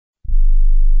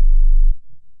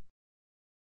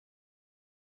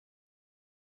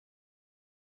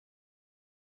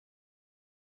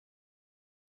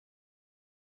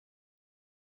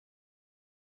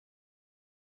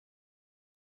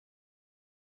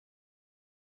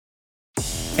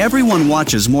everyone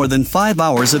watches more than 5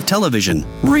 hours of television.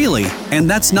 Really? And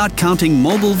that's not counting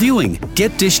mobile viewing.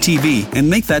 Get Dish TV and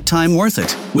make that time worth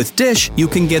it. With Dish, you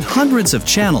can get hundreds of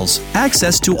channels,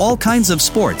 access to all kinds of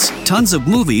sports, tons of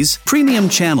movies, premium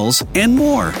channels, and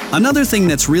more. Another thing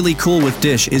that's really cool with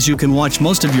Dish is you can watch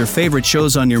most of your favorite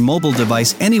shows on your mobile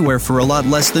device anywhere for a lot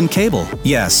less than cable.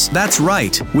 Yes, that's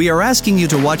right. We are asking you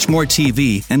to watch more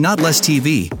TV and not less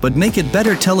TV, but make it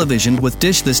better television with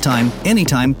Dish this time,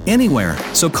 anytime, anywhere.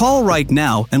 So call right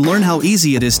now and learn how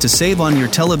easy it is to save on your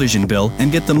television bill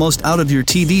and get the most out of your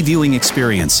TV viewing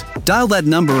experience. Dial that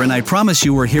number and I promise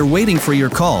you we're here waiting for your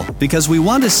call because we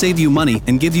want to save you money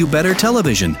and give you better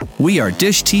television. We are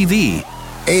Dish TV.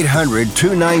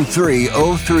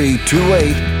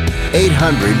 800-293-0328.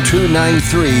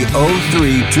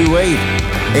 800-293-0328.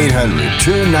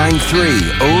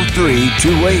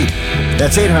 800-293-0328.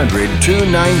 That's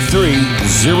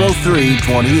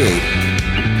 800-293-0328.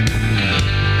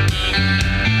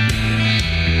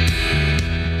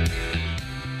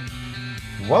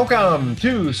 Welcome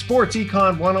to Sports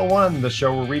Econ 101, the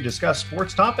show where we discuss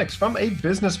sports topics from a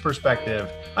business perspective.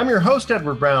 I'm your host,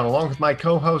 Edward Brown, along with my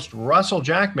co-host, Russell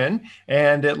Jackman,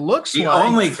 and it looks the like...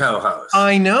 only co-host.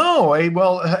 I know.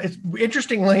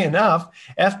 Interestingly enough,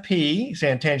 FP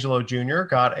Santangelo Jr.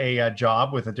 got a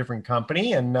job with a different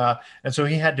company, and so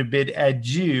he had to bid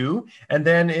adieu. And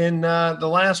then in the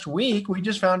last week, we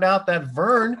just found out that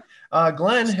Vern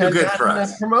Glenn has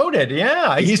gotten promoted.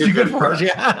 Yeah, he's too good for us.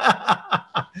 Yeah.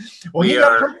 Well,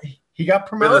 he got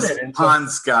promoted. And pond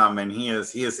scum, and he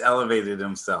has elevated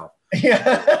himself.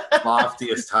 Yeah,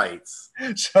 loftiest heights.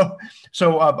 So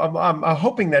I'm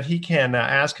hoping that he can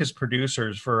ask his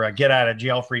producers for a get out of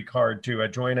jail free card to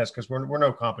join us because we're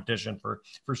no competition for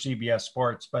CBS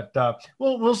Sports. But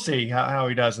we'll see how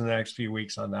he does in the next few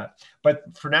weeks on that.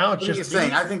 But for now, it's just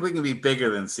saying. I think we can be bigger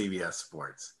than CBS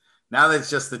Sports. Now that it's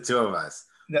just the two of us.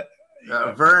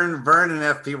 Vern and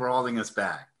FP were holding us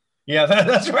back. Yeah,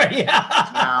 that's right.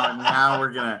 Yeah. Now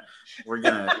we're gonna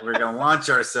launch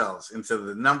ourselves into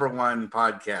the number one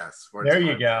podcast. There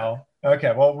you go.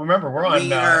 Okay. Well, remember we're on.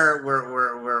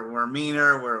 We're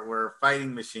meaner. We're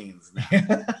fighting machines now.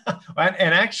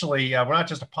 and actually, we're not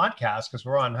just a podcast because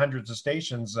we're on hundreds of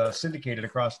stations syndicated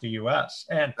across the U.S.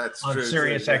 and that's on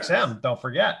Sirius XM. Don't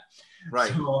forget.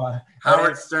 Right. So,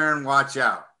 Howard Stern, watch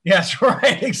out. Yes,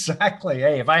 right. Exactly.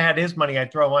 Hey, if I had his money,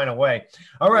 I'd throw mine away.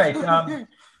 All right.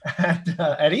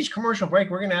 At each commercial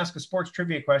break, we're going to ask a sports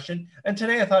trivia question. And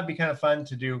today I thought it'd be kind of fun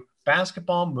to do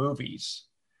basketball movies.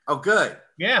 Oh, good.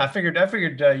 Yeah, I figured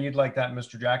you'd like that,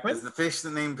 Mr. Jackman. Is the fish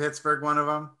that named Pittsburgh one of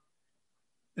them?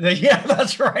 Yeah,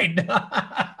 that's right.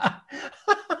 I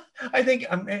think,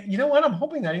 you know what? I'm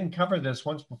hoping I didn't cover this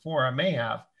once before. I may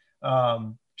have.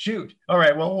 Shoot. All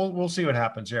right. Well, we'll see what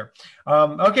happens here.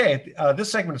 Okay.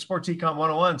 This segment of Sports Econ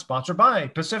 101 sponsored by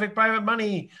Pacific Private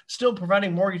Money, still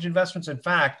providing mortgage investments. In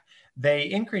fact, they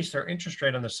increased their interest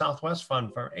rate on the Southwest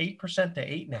Fund from 8% to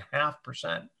 8.5%.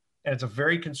 And it's a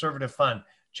very conservative fund.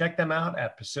 Check them out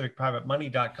at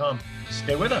pacificprivatemoney.com.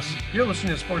 Stay with us. You're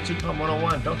listening to Sports Econ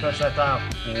 101. Don't touch that dial.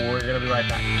 We're going to be right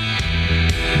back.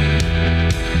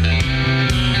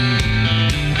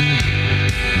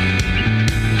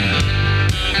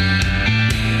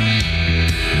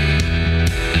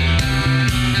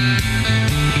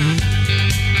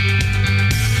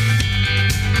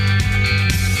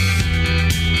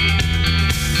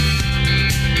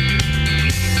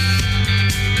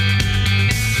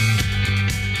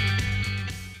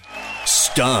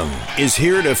 Stung is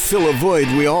here to fill a void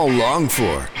we all long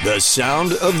for. The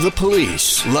sound of the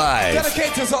police, live.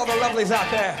 Dedicate to all the lovelies out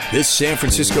there. This San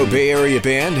Francisco Bay Area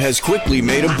band has quickly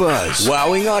made a buzz,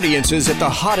 wowing audiences at the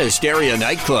hottest area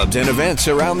nightclubs and events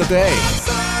around the Bay.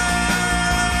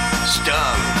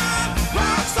 Stung.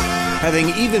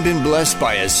 Having even been blessed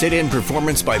by a sit-in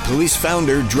performance by Police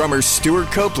founder, drummer Stuart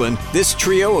Copeland, this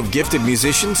trio of gifted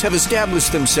musicians have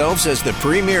established themselves as the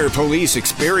premier Police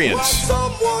experience.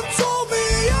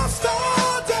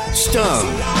 Stung.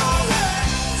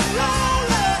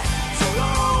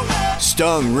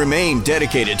 Stung remain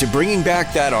dedicated to bringing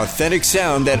back that authentic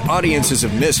sound that audiences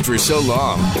have missed for so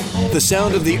long. The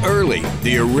sound of the early,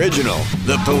 the original,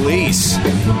 the Police.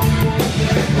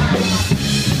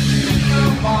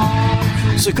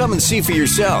 So come and see for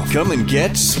yourself. Come and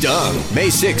get Stung. May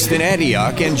 6th in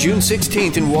Antioch and June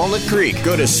 16th in Walnut Creek.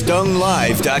 Go to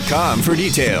stunglive.com for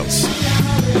details.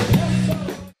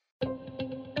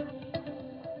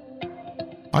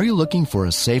 Are you looking for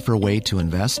a safer way to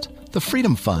invest? The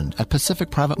Freedom Fund at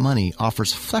Pacific Private Money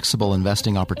offers flexible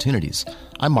investing opportunities.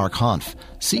 I'm Mark Hanf,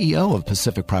 CEO of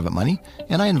Pacific Private Money,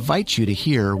 and I invite you to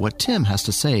hear what Tim has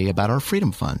to say about our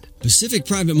Freedom Fund. Pacific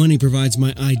Private Money provides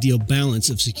my ideal balance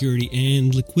of security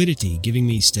and liquidity, giving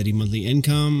me steady monthly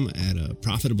income at a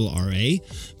profitable RA,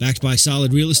 backed by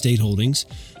solid real estate holdings.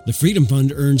 The Freedom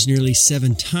Fund earns nearly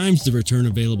 7 times the return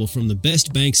available from the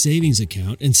best bank savings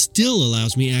account and still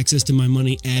allows me access to my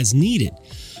money as needed.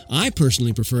 I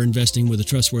personally prefer investing with a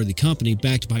trustworthy company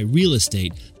backed by real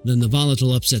estate than the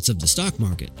volatile upsets of the stock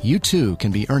market. You too can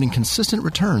be earning consistent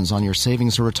returns on your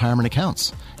savings or retirement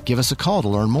accounts. Give us a call to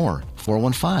learn more.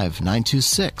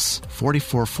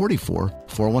 415-926-4444,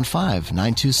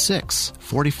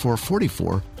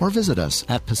 415-926-4444, or visit us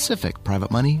at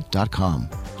pacificprivatemoney.com.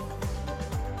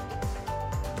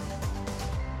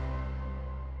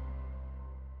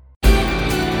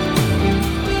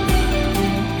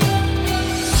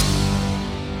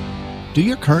 Do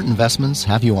your current investments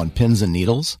have you on pins and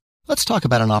needles? Let's talk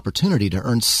about an opportunity to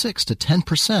earn 6 to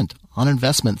 10% on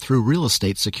investment through real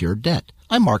estate secured debt.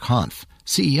 I'm Mark Hanf,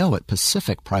 CEO at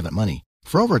Pacific Private Money.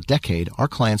 For over a decade, our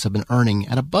clients have been earning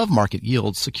at above-market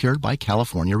yields secured by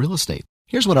California real estate.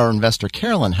 Here's what our investor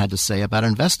Carolyn had to say about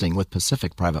investing with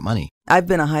Pacific Private Money. I've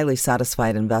been a highly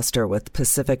satisfied investor with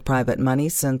Pacific Private Money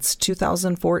since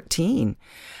 2014.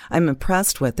 I'm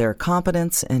impressed with their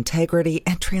competence, integrity,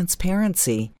 and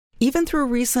transparency. Even through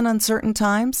recent uncertain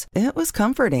times, it was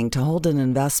comforting to hold an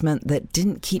investment that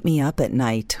didn't keep me up at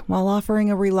night while offering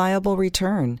a reliable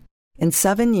return. In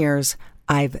 7 years,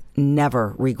 I've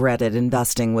never regretted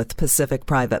investing with Pacific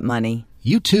Private Money.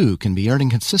 You too can be earning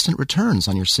consistent returns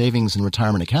on your savings and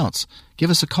retirement accounts.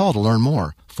 Give us a call to learn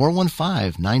more.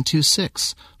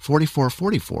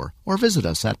 415-926-4444 or visit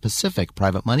us at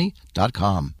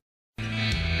pacificprivatemoney.com.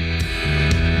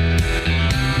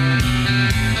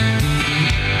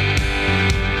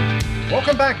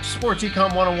 Welcome back to Sports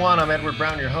Econ 101. I'm Edward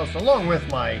Brown, your host, along with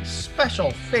my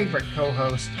special favorite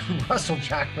co-host, Russell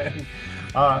Jackman.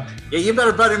 Yeah, you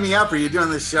better butter me up or you're doing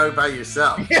this show by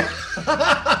yourself. Yeah.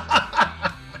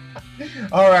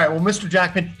 All right, well, Mr.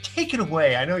 Jackman, take it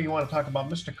away. I know you want to talk about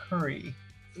Mr. Curry.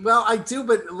 Well, I do,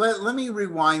 but let me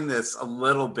rewind this a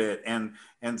little bit and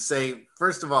say,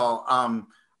 first of all,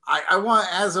 I want,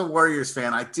 as a Warriors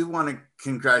fan, I do want to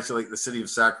congratulate the city of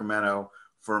Sacramento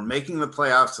for making the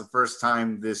playoffs the first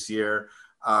time this year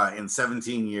in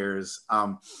 17 years.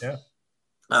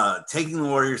 Taking the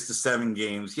Warriors to 7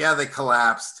 games. Yeah, they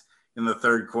collapsed in the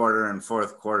third quarter and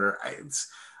fourth quarter. It's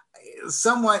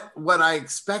somewhat what I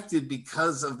expected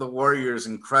because of the Warriors'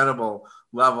 incredible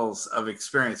levels of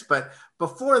experience. But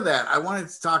before that, I wanted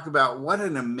to talk about what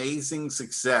an amazing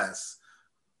success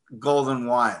Golden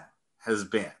One has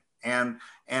been. And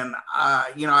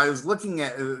I was looking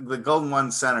at the Golden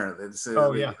One Center. That's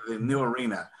the new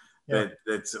arena. Yeah.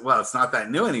 That's it's not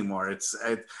that new anymore.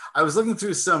 I was looking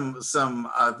through some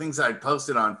things I had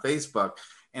posted on Facebook,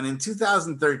 and in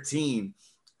 2013,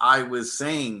 I was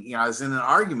saying, I was in an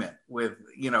argument with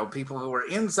people who were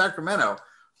in Sacramento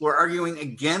who were arguing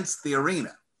against the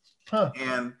arena,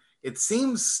 and it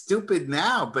seems stupid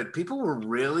now, but people were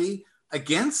really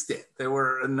against it. There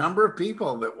were a number of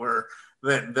people that were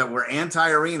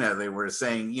anti-arena. They were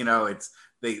saying, it's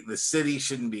the city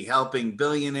shouldn't be helping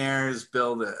billionaires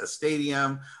build a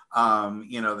stadium.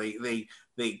 They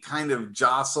kind of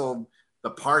jostled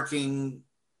the parking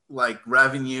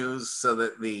revenues so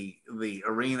that the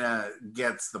arena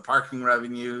gets the parking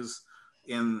revenues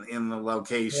in the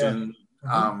location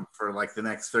for the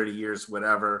next 30 years,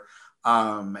 whatever.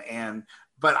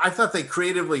 But I thought they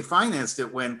creatively financed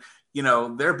it when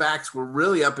their backs were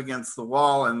really up against the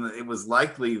wall, and it was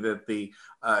likely that the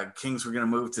Kings were going to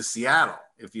move to Seattle,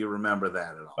 if you remember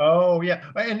that at all. Oh, yeah.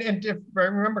 And if I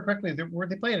remember correctly, were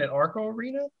they playing at Arco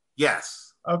Arena?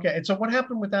 Yes. Okay. And so what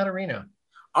happened with that arena?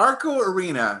 Arco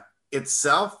Arena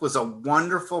itself was a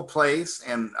wonderful place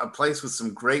and a place with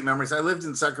some great memories. I lived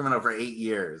in Sacramento for 8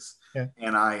 years,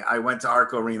 and I went to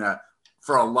Arco Arena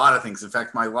for a lot of things. In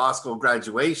fact, my law school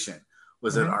graduation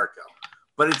was at Arco.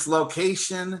 But its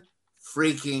location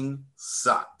freaking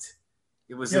sucked.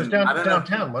 It was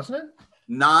downtown, wasn't it?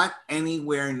 Not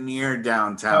anywhere near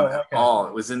downtown at all.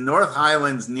 It was in North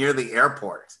Highlands near the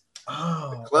airport.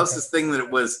 The closest thing that it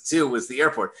was to was the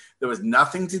airport. There was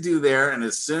nothing to do there. And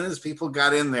as soon as people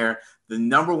got in there, the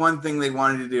number one thing they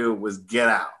wanted to do was get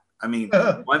out. I mean,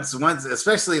 once,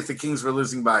 especially if the Kings were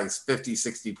losing by 50,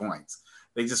 60 points,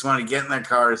 they just wanted to get in their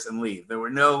cars and leave. There were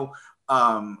no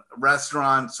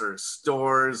restaurants or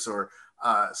stores or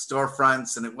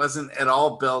storefronts, and it wasn't at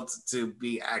all built to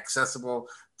be accessible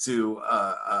to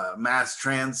mass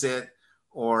transit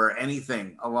or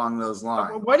anything along those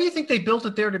lines. Why do you think they built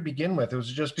it there to begin with? It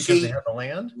was just because they had the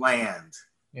land? Land.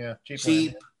 Yeah,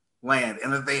 cheap land.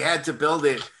 And that they had to build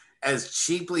it as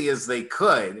cheaply as they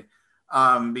could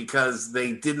because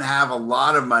they didn't have a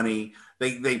lot of money.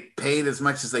 They paid as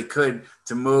much as they could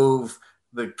to move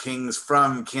the Kings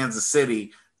from Kansas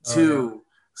City to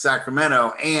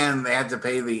Sacramento, and they had to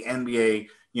pay the NBA,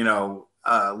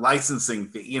 licensing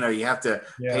fee. You have to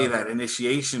pay that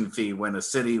initiation fee when a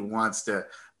city wants to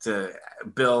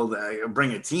build,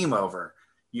 bring a team over.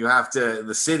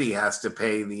 The city has to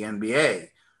pay the NBA.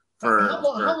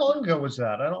 How long ago was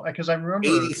that? Because I remember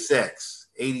 86.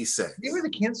 They were the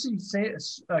Kansas City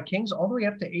Kings all the way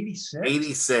up to 86.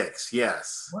 86,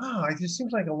 yes. Wow, it just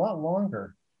seems like a lot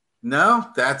longer. No,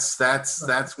 that's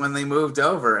when they moved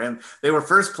over, and they were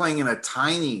first playing in a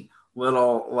tiny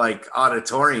little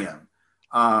auditorium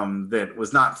that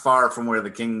was not far from where the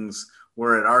Kings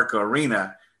were at Arco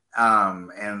Arena,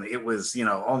 and it was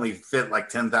only fit like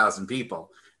 10,000 people.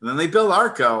 And then they built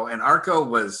Arco, and Arco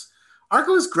was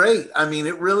great. I mean,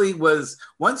 it really was.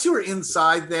 Once you were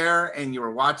inside there and you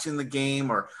were watching the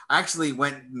game, or I actually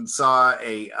went and saw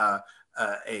a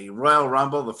Royal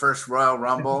Rumble. The first Royal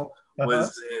Rumble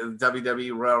was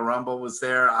WWE Royal Rumble was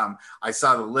there. I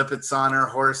saw the Lipizzaner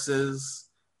horses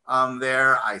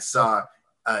there. I saw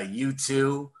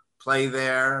U2 play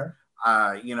there.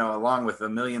 Along with a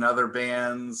million other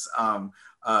bands.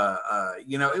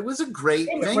 It was a great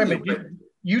venue.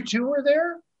 U2 were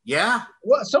there? Yeah.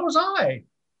 Well, so was I.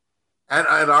 At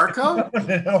Arco?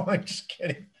 No, I'm just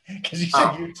kidding. Because you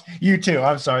said you too.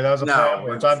 I'm sorry. That was a play on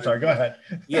words. I'm sorry. Go ahead.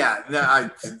 Yeah. No,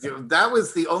 that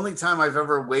was the only time I've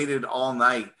ever waited all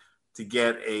night to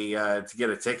get a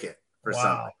ticket for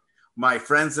something. My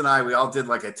friends and I, we all did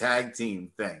like a tag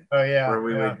team thing. Oh yeah. Where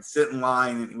we would sit in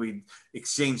line and we'd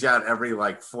exchange out every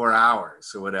 4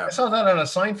 hours or whatever. I saw that on a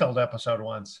Seinfeld episode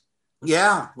once.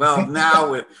 Yeah, well,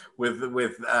 now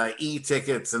with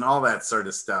e-tickets and all that sort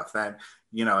of stuff, that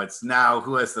it's now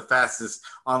who has the fastest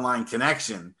online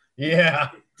connection. Yeah,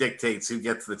 dictates who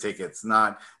gets the tickets,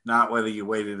 not whether you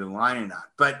waited in line or not.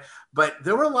 But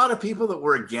there were a lot of people that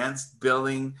were against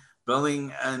building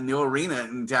a new arena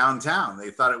in downtown. They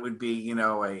thought it would be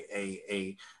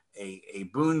a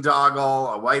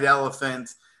boondoggle, a white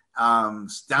elephant.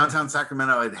 Downtown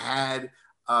Sacramento had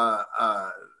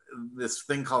this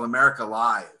thing called America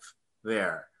Live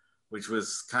there, which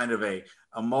was kind of a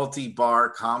multi-bar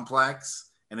complex,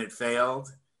 and it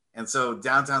failed. And so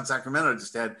downtown Sacramento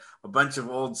just had a bunch of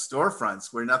old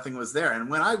storefronts where nothing was there. And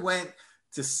when I went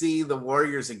to see the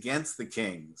Warriors against the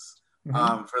Kings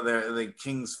for the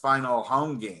Kings' final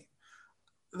home game,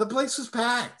 the place was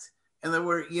packed. And there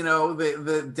were,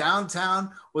 the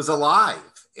downtown was alive,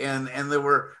 and there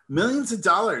were millions of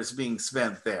dollars being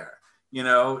spent there.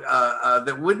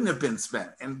 That wouldn't have been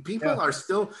spent. And people are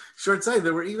still short-sighted.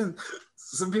 There were even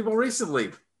some people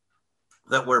recently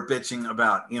that were bitching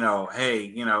about,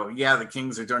 the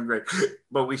Kings are doing great,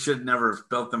 but we should never have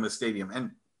built them a stadium.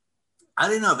 And I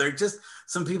don't know, there are just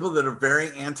some people that are very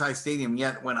anti-stadium,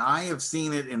 yet when I have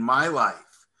seen it in my life,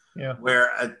 where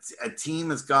a team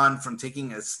has gone from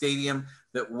taking a stadium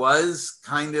that was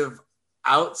kind of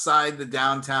outside the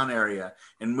downtown area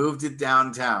and moved it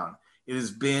downtown, it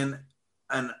has been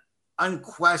an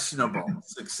unquestionable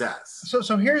success.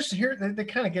 So here that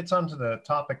kind of gets onto the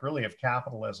topic really of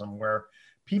capitalism, where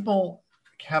people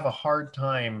have a hard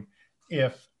time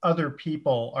if other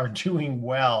people are doing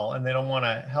well and they don't want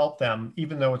to help them,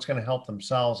 even though it's going to help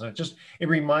themselves. And it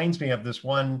reminds me of this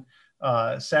one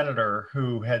senator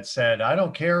who had said, I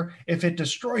don't care if it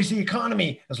destroys the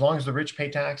economy as long as the rich pay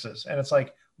taxes. And it's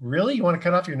like, really? You want to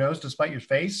cut off your nose to spite your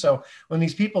face? So when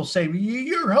these people say,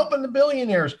 you're helping the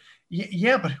billionaires,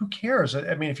 yeah, but who cares?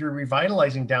 I mean, if you're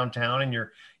revitalizing downtown and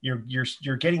you're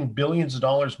getting billions of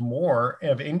dollars more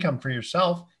of income for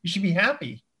yourself, you should be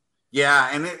happy. Yeah,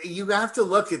 and you have to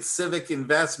look at civic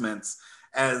investments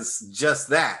as just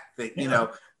that. The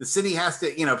city has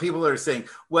to, people are saying,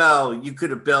 well, you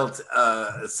could have built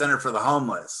a center for the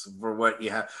homeless for what you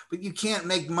have, but you can't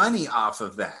make money off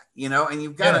of that, and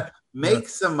you've got to make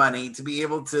some money to be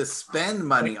able to spend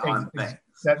money on things.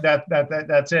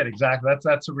 That's it. Exactly.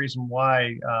 That's the reason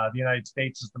why the United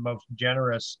States is the most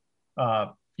generous,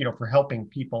 for helping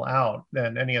people out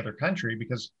than any other country,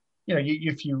 because,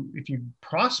 if you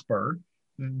prosper,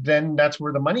 then that's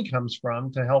where the money comes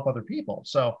from to help other people.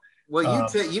 So, well,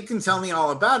 you can tell me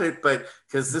all about it, but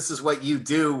because this is what you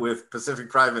do with Pacific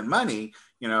Private Money,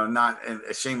 not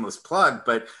a shameless plug,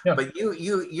 but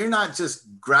you're not just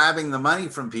grabbing the money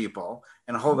from people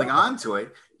and holding on to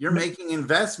it. you're making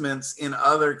investments in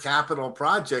other capital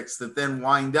projects that then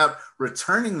wind up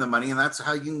returning the money. And that's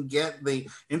how you can get the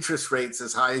interest rates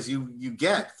as high as you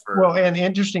get. Well, and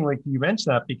interestingly, you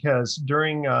mentioned that because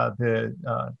during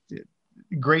the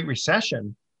Great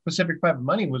Recession, Pacific Private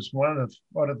Money was one of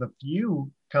the few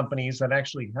companies that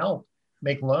actually helped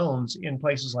make loans in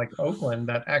places like Oakland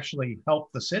that actually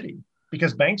helped the city,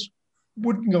 because banks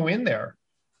wouldn't go in there.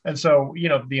 And so,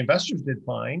 the investors did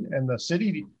fine, and the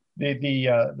city,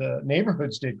 the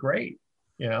neighborhoods did great,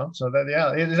 so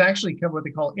that, it is actually what they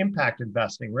call impact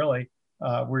investing, really,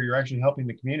 where you're actually helping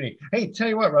the community. Hey, tell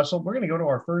you what, Russell, we're going to go to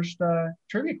our first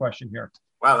trivia question here.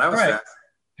 Wow, that was fast.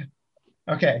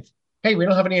 Okay. Hey, we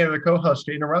don't have any other co-hosts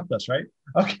to interrupt us, right?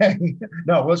 Okay.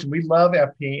 No, listen, we love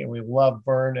FP and we love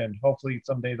Vern, and hopefully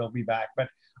someday they'll be back. But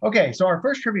okay, so our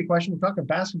first trivia question, we're talking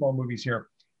basketball movies here.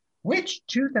 Which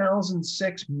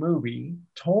 2006 movie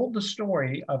told the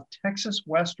story of Texas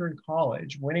Western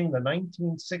College winning the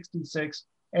 1966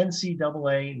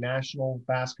 NCAA National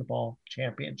Basketball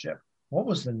Championship? What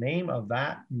was the name of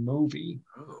that movie?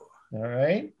 Oh. All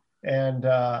right. And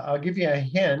I'll give you a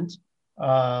hint.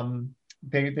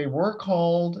 They were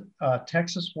called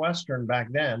Texas Western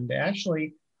back then.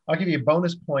 I'll give you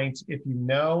bonus points if you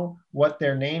know what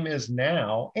their name is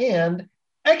now, and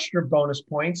extra bonus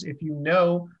points if you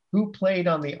know who played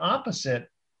on the opposite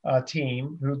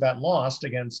team that lost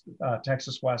against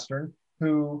Texas Western,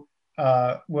 who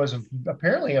was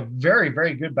apparently a very,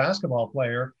 very good basketball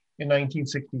player in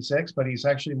 1966, but he's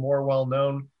actually more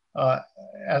well-known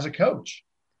as a coach.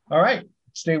 All right,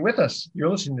 stay with us. You're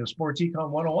listening to Sports Econ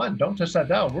 101. Don't touch that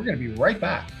dial. We're going to be right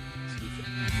back.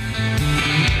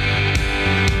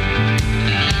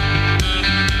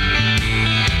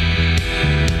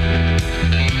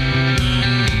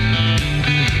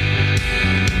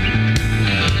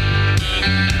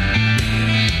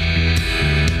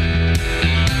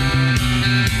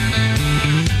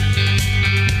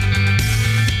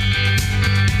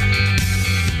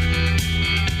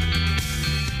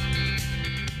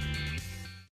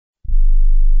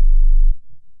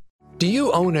 Do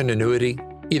you own an annuity,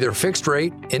 either fixed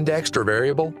rate, indexed, or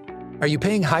variable? Are you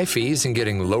paying high fees and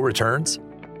getting low returns?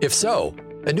 If so,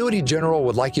 Annuity General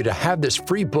would like you to have this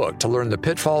free book to learn the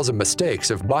pitfalls and mistakes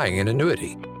of buying an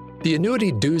annuity. The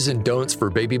Annuity Do's and Don'ts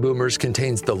for Baby Boomers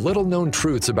contains the little-known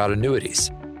truths about annuities,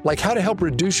 like how to help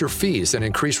reduce your fees and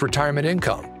increase retirement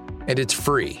income. And it's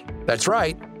free. That's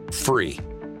right, free.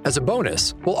 As a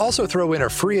bonus, we'll also throw in a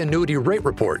free annuity rate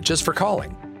report just for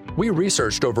calling. We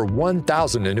researched over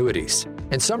 1,000 annuities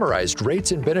and summarized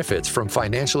rates and benefits from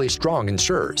financially strong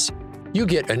insurers. You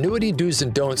get Annuity Do's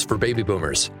and Don'ts for Baby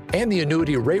Boomers and the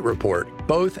Annuity Rate Report,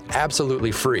 both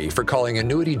absolutely free, for calling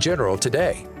Annuity General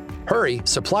today. Hurry,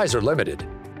 supplies are limited.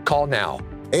 Call now.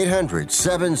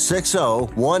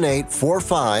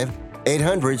 800-760-1845.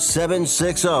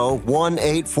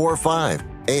 800-760-1845.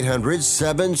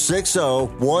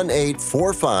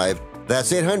 800-760-1845.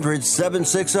 That's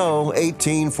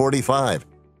 800-760-1845.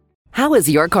 How is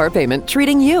your car payment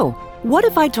treating you? What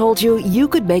if I told you you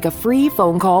could make a free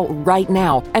phone call right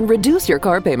now and reduce your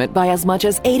car payment by as much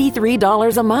as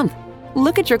 $83 a month?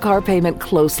 Look at your car payment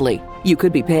closely. You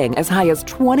could be paying as high as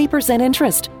 20%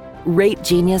 interest. Rate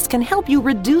Genius can help you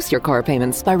reduce your car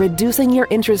payments by reducing your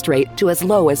interest rate to as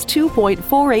low as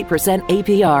 2.48%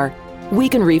 APR. We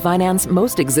can refinance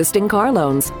most existing car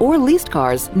loans or leased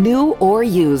cars, new or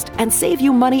used, and save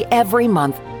you money every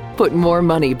month. Put more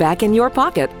money back in your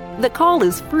pocket. The call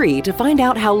is free to find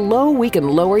out how low we can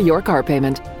lower your car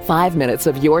payment. 5 minutes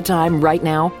of your time right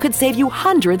now could save you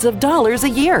hundreds of dollars a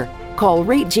year. Call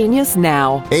Rate Genius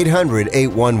now.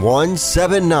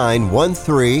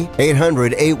 800-811-7913.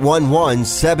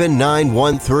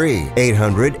 800-811-7913.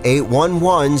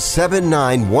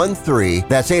 800-811-7913.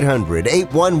 That's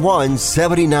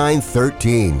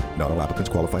 800-811-7913. Not all applicants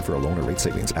qualify for a loan or rate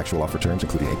savings. Actual offer terms,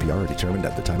 including APR, are determined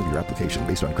at the time of your application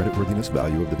based on creditworthiness,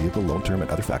 value of the vehicle, loan term, and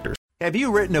other factors. Have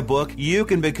you written a book? You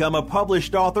can become a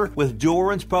published author with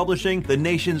Dorrance Publishing, the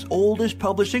nation's oldest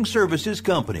publishing services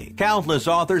company. Countless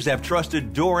authors have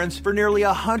trusted Dorrance for nearly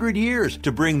 100 years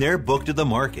to bring their book to the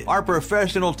market. Our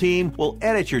professional team will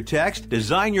edit your text,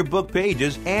 design your book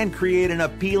pages, and create an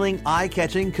appealing,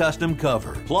 eye-catching custom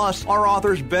cover. Plus, our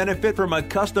authors benefit from a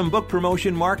custom book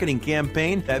promotion marketing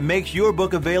campaign that makes your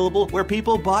book available where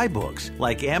people buy books,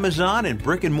 like Amazon and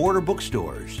brick-and-mortar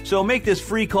bookstores. So make this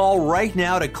free call right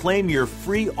now to claim your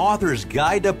free author's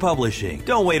guide to publishing.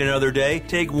 Don't wait another day.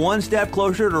 Take one step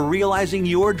closer to realizing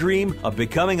your dream of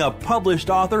becoming a published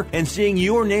author and seeing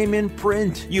your name in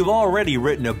print. You've already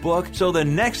written a book, so the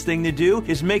next thing to do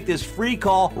is make this free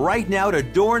call right now to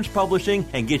Dorrance Publishing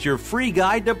and get your free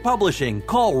guide to publishing.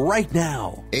 Call right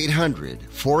now.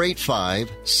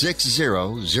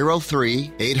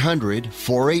 800-485-6003.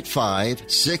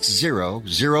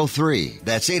 800-485-6003.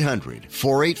 That's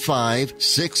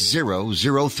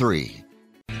 800-485-6003.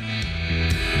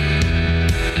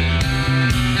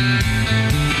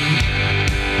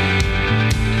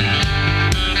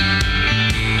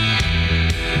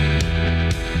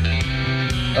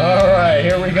 All right,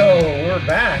 here we go. We're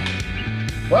back.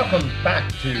 Welcome back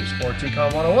to Sports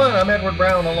Econ 101. I'm Edward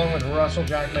Brown along with Russell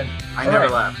Jackman. I never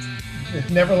left.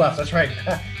 Never left, that's right.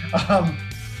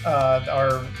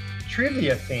 Our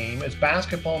trivia theme is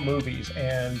basketball movies.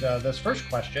 And this first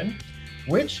question,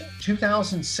 which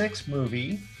 2006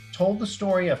 movie told the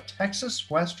story of Texas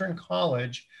Western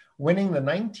College winning the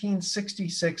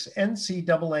 1966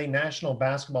 NCAA National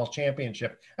Basketball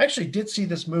Championship? I actually did see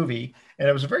this movie, and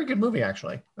it was a very good movie,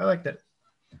 actually. I liked it.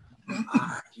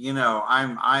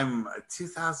 I'm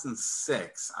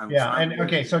 2006. So I'll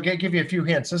give you a few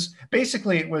hints.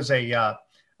 Basically, it was a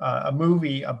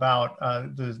movie about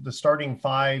the starting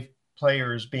five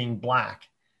players being black,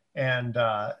 and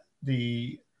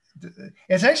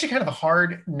it's actually kind of a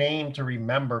hard name to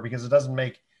remember because it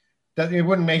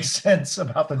wouldn't make sense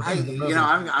about the movie.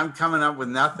 I'm coming up with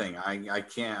nothing. I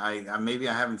can't. Maybe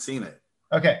I haven't seen it.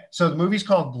 Okay, so the movie's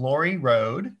called Glory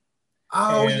Road.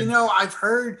 Oh, I've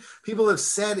heard people have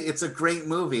said it's a great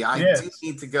movie. I do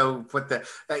need to go put that.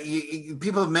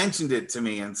 People have mentioned it to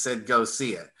me and said go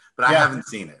see it, but I haven't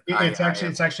seen it. It's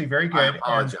actually very good. I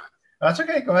apologize. That's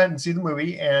okay. Go ahead and see the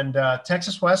movie. And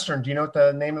Texas Western. Do you know what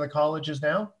the name of the college is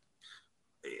now?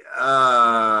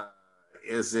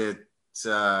 Is it?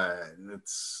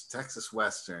 It's Texas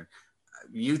Western.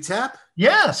 UTEP.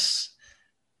 Yes.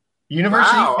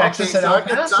 University of Texas at El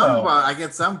Paso. I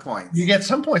get some points. You get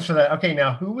some points for that. Okay,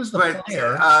 now who was the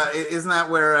player? Isn't that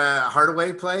where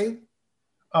Hardaway played?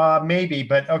 Maybe,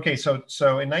 but okay. So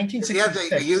in 1966,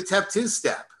 the UTEP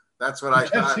two-step. That's what I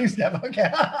thought. Two-step.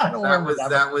 Okay, I don't remember that.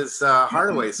 That was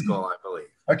Hardaway School, I believe.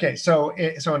 Okay, so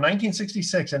in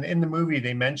 1966, and in the movie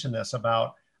they mention this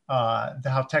about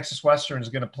how Texas Western is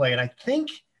going to play, and I think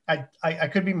I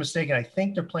could be mistaken. I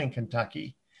think they're playing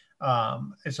Kentucky.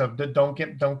 So don't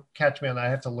catch me on that. I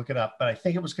have to look it up, but I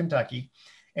think it was Kentucky.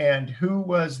 And who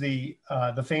was the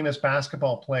famous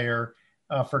basketball player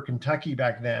for Kentucky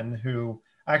back then, who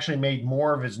actually made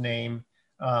more of his name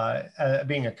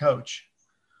being a coach?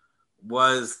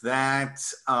 Was that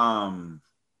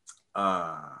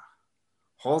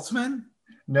Holtzman?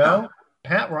 No,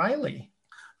 Pat Riley.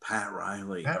 Pat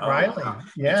Riley.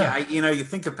 Yeah. You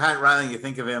think of Pat Riley, you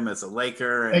think of him as a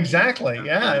Laker. Exactly.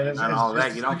 And all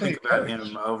that. You don't think about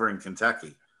him over in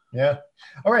Kentucky. Yeah.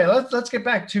 All right. Let's get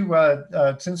back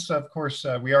to since of course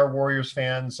we are Warriors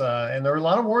fans, and there are a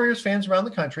lot of Warriors fans around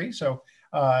the country. So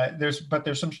there's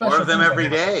some special. More of them every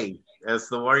day as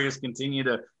the Warriors continue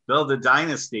to build a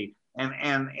dynasty. And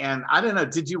I don't know.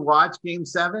 Did you watch Game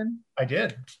 7? I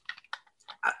did.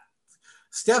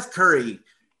 Steph Curry,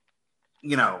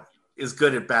 is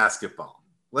good at basketball.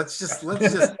 Let's just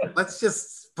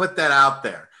put that out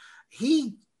there.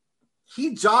 He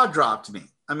jaw dropped me.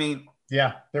 I mean,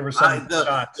 yeah, there were some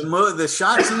shots. The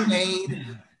shots he made,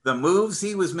 the moves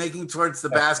he was making towards the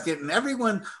basket, and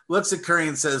everyone looks at Curry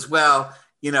and says, "Well,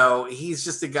 he's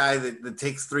just a guy that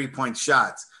takes 3-point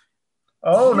shots."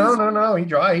 Oh, no. He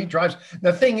drives.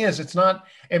 The thing is, it's not,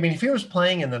 I mean, if he was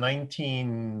playing in the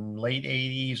late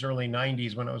 80s, early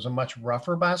 90s, when it was a much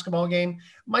rougher basketball game,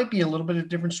 might be a little bit of a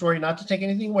different story, not to take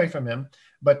anything away from him,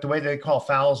 but the way they call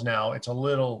fouls now, it's a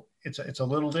little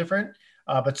different,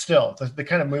 but still the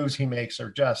kind of moves he makes are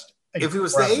just incredible. If it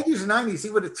was the 80s or 90s, he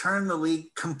would have turned the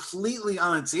league completely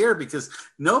on its ear because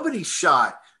nobody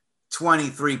shot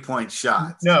 23-point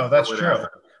shots. No, that's true.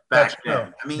 Back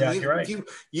then. I mean,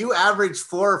 you average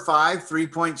 4 or 5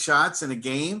 3-point shots in a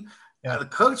game. The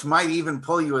coach might even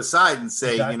pull you aside and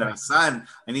say, son,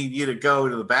 I need you to go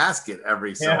to the basket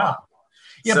every so often.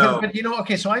 Yeah, but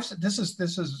okay. So this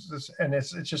is, and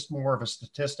it's just more of a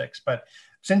statistics. But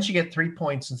since you get 3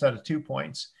 points instead of 2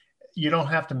 points, you don't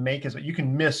have to make you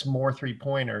can miss more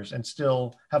 3-pointers and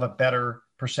still have a better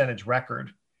percentage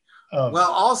record.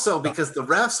 Also because the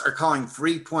refs are calling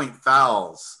 3-point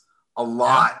fouls a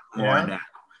lot more now.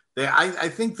 I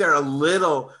think they're a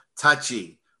little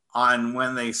touchy on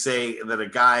when they say that a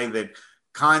guy that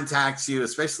contacts you,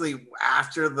 especially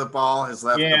after the ball has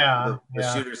left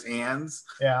the shooter's hands.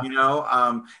 Yeah.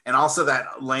 And also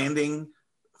that landing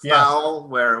foul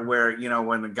where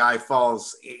when the guy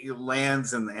falls, he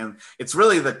lands and it's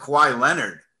really the Kawhi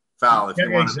Leonard foul, if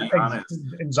you want to be honest.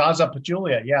 And Zaza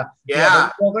Pachulia,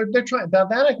 they're trying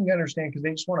that I can understand because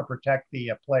they just want to protect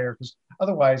the player, because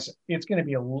otherwise it's going to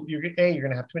be you're going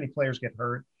to have too many players get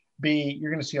hurt. B,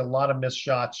 you're going to see a lot of missed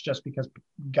shots just because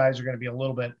guys are going to be a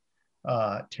little bit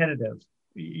tentative,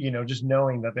 just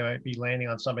knowing that they might be landing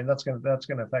on something that's going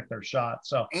to affect their shot.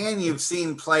 So, and you've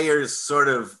seen players sort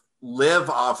of live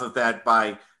off of that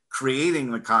by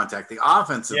creating the contact, the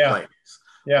offensive players.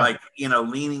 Yeah. Like,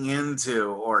 leaning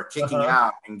into or kicking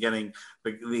out and getting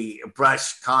the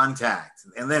brush contact.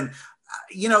 And then,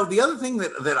 the other thing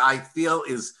that I feel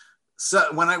is,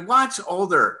 so when I watch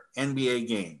older NBA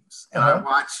games and I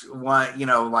watch one,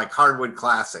 like Hardwood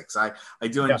Classics, I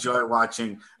do enjoy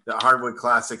watching the Hardwood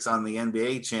Classics on the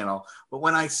NBA channel. But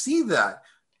when I see that,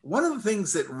 one of the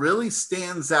things that really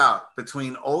stands out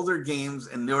between older games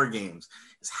and newer games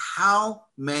is how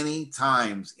many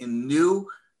times in new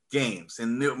games,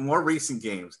 in more recent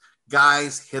games,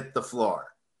 guys hit the floor.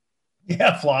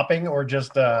 Yeah, flopping or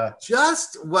just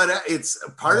what it's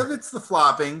part of it's the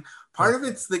flopping, part of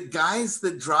it's the guys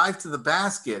that drive to the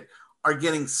basket are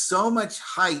getting so much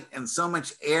height and so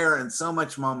much air and so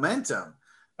much momentum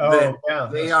that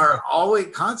they are always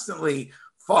constantly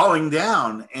falling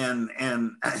down and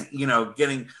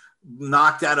getting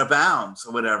knocked out of bounds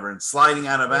or whatever and sliding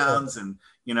out of bounds. And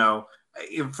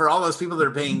for all those people that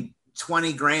are paying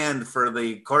 $20,000 for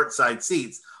the courtside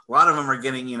seats, a lot of them are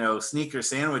getting sneaker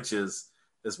sandwiches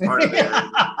as part of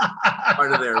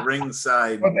their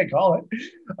ringside, what they call it.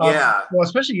 Well,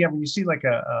 especially when you see like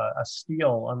a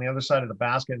steal on the other side of the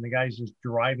basket and the guy's just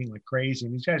driving like crazy,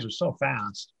 and these guys are so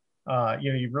fast.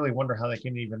 You really wonder how they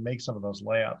can even make some of those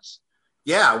layups.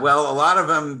 Yeah, well, a lot of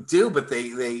them do, but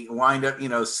they wind up,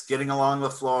 skidding along the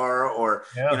floor or,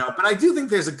 but I do think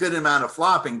there's a good amount of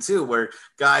flopping too, where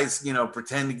guys,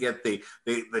 pretend to get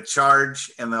the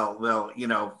charge and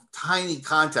they'll, tiny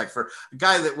contact for a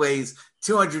guy that weighs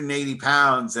 280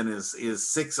 pounds and is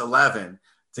 6'11"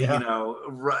 to,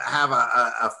 have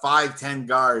a 5'10"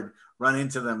 guard run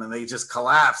into them and they just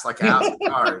collapse like a house of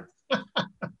cards.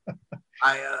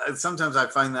 Sometimes I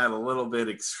find that a little bit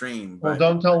extreme. Well,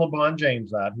 don't tell LeBron James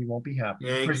that. He won't be happy.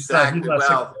 Exactly.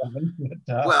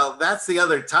 Well, that's the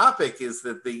other topic is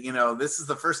that this is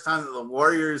the first time that the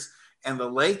Warriors and the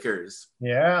Lakers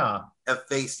have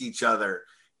faced each other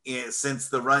since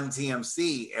the Run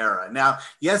TMC era. Now,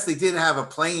 yes, they did have a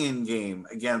play-in game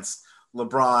against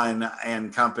LeBron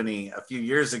and company a few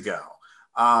years ago,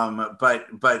 but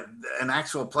an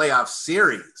actual playoff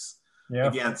series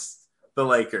against the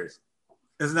Lakers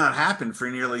has not happened for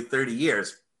nearly 30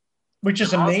 years. Which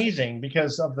is amazing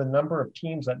because of the number of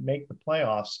teams that make the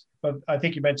playoffs. But I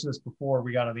think you mentioned this before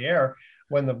we got on the air,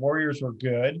 when the Warriors were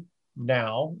good.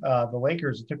 Now, the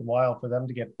Lakers, it took a while for them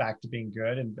to get back to being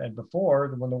good. And before,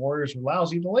 when the Warriors were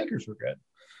lousy, the Lakers were good.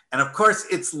 And of course,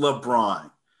 it's LeBron.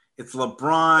 It's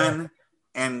LeBron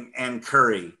and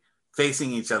Curry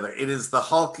facing each other. It is the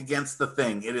Hulk against the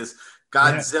Thing. It is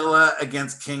Godzilla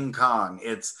against King Kong.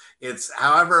 It's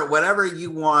however, whatever you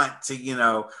want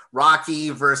to,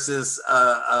 Rocky versus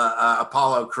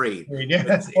Apollo Creed.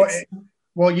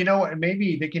 Well,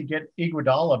 maybe they can get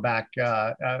Iguodala back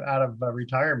out of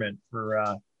retirement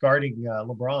for guarding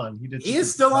LeBron. He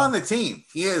is still on the team.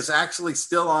 He is actually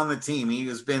still on the team. He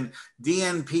has been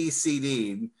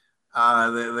DNP-CD'd,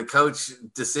 the coach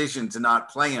decision to not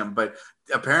play him, but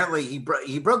apparently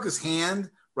he broke his hand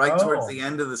towards the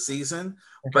end of the season.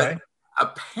 Okay. But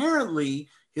apparently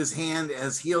his hand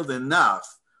has healed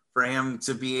enough for him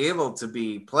to be able to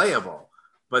be playable,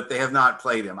 but they have not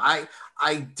played him. I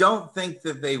don't think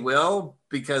that they will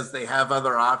because they have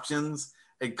other options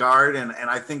at guard. And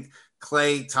I think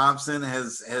Klay Thompson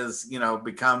has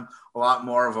become a lot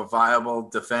more of a viable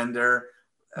defender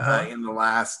in the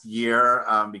last year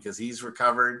because he's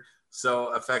recovered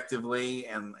so effectively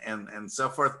and so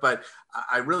forth. But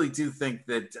I really do think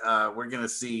that we're going to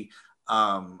see,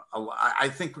 I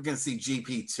think we're going to see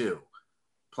GP2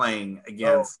 playing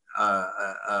against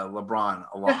LeBron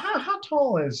a lot. How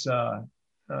tall is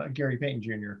Gary Payton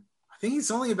Jr.? I think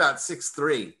he's only about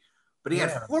 6'3", but he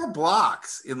had 4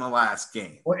 blocks in the last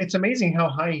game. Well, it's amazing how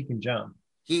high he can jump.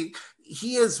 He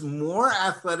is more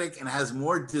athletic and has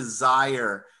more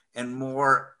desire and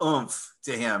more oomph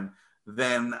to him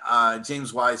than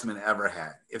James Wiseman ever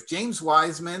had. If James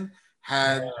Wiseman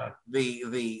had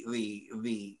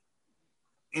the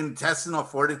intestinal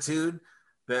fortitude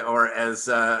or as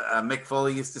Mick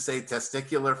Foley used to say,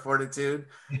 testicular fortitude,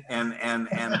 and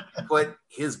put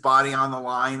his body on the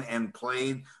line and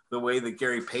played the way that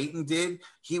Gary Payton did,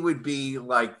 he would be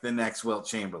like the next Wilt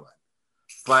Chamberlain.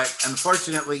 But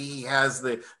unfortunately, he has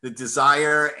the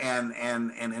desire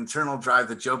and internal drive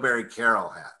that Joe Barry Carroll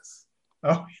has.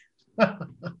 Oh, I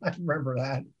remember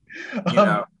that.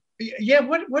 Yeah.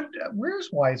 Where's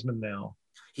Wiseman now?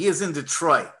 He is in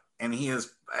Detroit, and he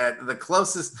is at the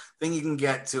closest thing you can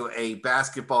get to a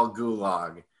basketball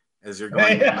gulag as you're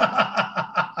going.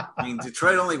 I mean,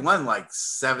 Detroit only won like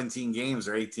 17 games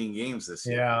or 18 games this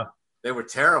year. Yeah. They were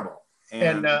terrible.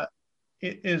 And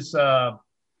it is, I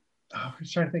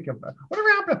was trying to think of whatever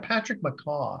happened to Patrick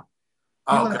McCaw.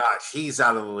 He's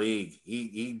out of the league.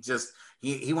 He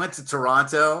went to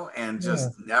Toronto and just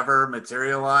never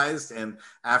materialized. And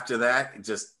after that,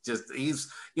 just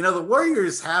he's, the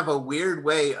Warriors have a weird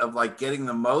way of like getting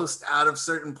the most out of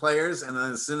certain players. And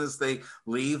then as soon as they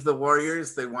leave the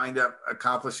Warriors, they wind up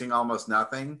accomplishing almost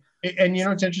nothing. And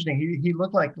it's interesting. He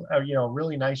looked like a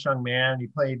really nice young man. He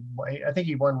played, I think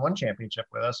he won one championship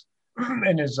with us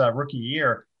in his rookie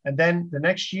year. And then the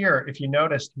next year, if you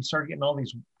noticed, he started getting all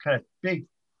these kind of big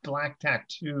black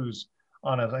tattoos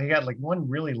on it. He got like one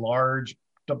really large,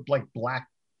 like black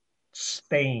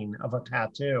stain of a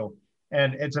tattoo.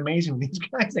 And it's amazing. These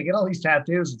guys, they get all these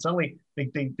tattoos and suddenly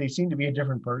they seem to be a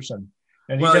different person.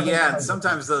 And and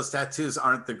sometimes those tattoos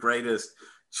aren't the greatest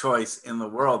choice in the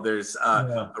world. There's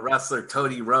a wrestler,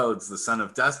 Cody Rhodes, the son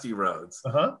of Dusty Rhodes.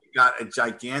 He got a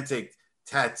gigantic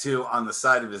tattoo on the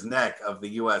side of his neck of the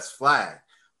U.S. flag,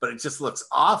 but it just looks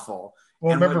awful.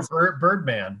 Well, and remember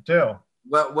Birdman too.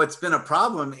 Well, what's been a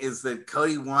problem is that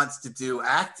Cody wants to do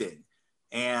acting.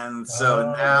 And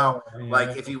so now,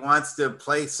 like, if he wants to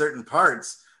play certain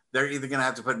parts, they're either going to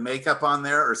have to put makeup on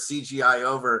there or CGI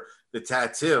over the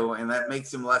tattoo. And that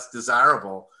makes him less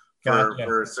desirable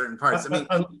for certain parts. I mean,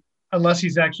 unless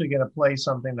he's actually going to play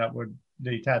something that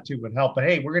the tattoo would help. But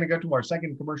hey, we're going to go to our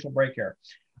second commercial break here.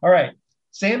 All right.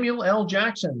 Samuel L.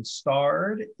 Jackson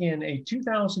starred in a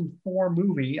 2004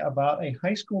 movie about a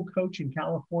high school coach in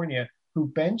California who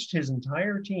benched his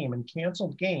entire team and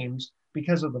canceled games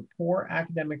because of the poor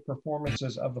academic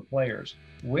performances of the players.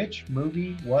 Which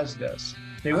movie was this?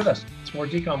 Stay with us.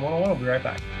 Sports Econ 101. We'll be right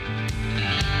back.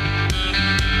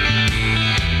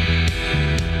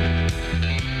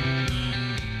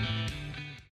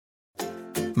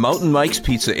 Mountain Mike's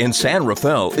Pizza in San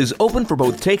Rafael is open for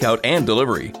both takeout and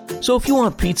delivery. So if you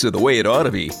want pizza the way it ought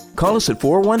to be, call us at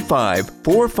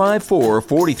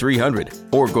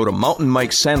 415-454-4300 or go to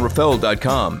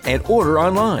mountainmikesanrafael.com and order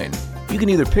online. You can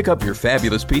either pick up your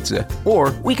fabulous pizza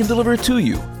or we can deliver it to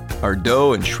you. Our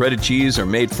dough and shredded cheese are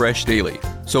made fresh daily.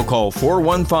 So call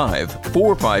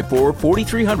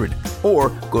 415-454-4300 or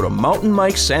go to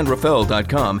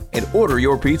mountainmikesanrafael.com and order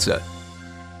your pizza.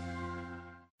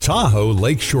 Tahoe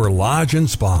Lakeshore Lodge and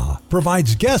Spa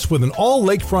provides guests with an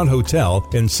all-lakefront hotel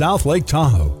in South Lake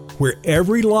Tahoe, where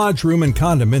every lodge room and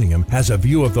condominium has a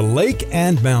view of the lake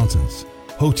and mountains.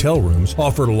 Hotel rooms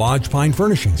offer lodge pine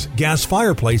furnishings, gas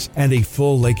fireplace, and a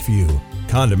full lake view.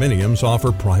 Condominiums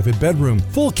offer private bedroom,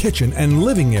 full kitchen, and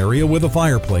living area with a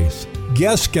fireplace.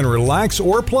 Guests can relax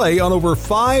or play on over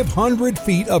 500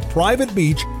 feet of private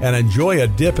beach and enjoy a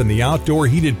dip in the outdoor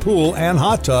heated pool and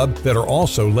hot tub that are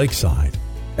also lakeside.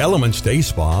 Elements Day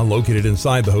Spa, located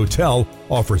inside the hotel,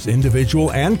 offers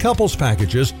individual and couples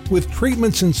packages with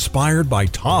treatments inspired by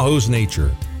Tahoe's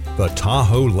nature. The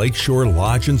Tahoe Lakeshore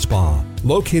Lodge and Spa,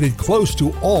 located close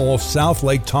to all of South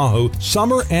Lake Tahoe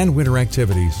summer and winter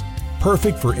activities.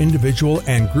 Perfect for individual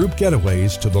and group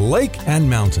getaways to the lake and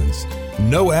mountains.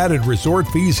 No added resort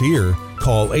fees here.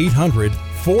 Call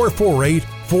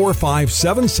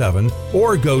 800-448-4577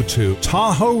 or go to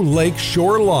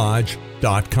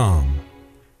TahoeLakeshoreLodge.com.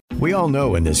 We all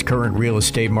know in this current real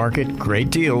estate market, great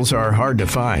deals are hard to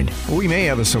find. We may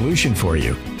have a solution for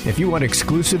you. If you want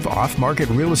exclusive off-market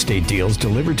real estate deals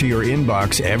delivered to your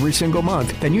inbox every single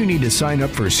month, then you need to sign up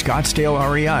for Scottsdale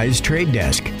REI's Trade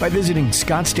Desk by visiting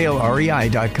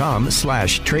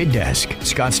scottsdalerei.com/trade desk.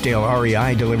 Scottsdale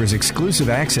REI delivers exclusive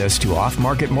access to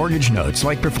off-market mortgage notes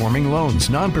like performing loans,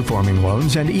 non-performing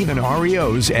loans, and even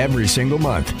REOs every single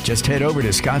month. Just head over to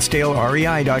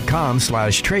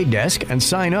scottsdalerei.com/trade desk and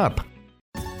sign up.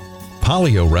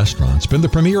 Palio Restaurant's been the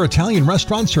premier Italian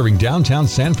restaurant serving downtown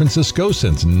San Francisco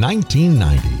since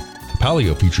 1990.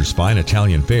 Palio features fine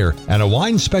Italian fare and a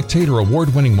Wine Spectator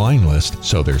award-winning wine list,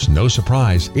 so there's no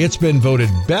surprise it's been voted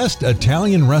Best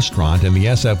Italian Restaurant in the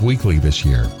SF Weekly this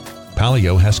year.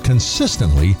 Palio has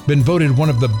consistently been voted one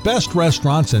of the best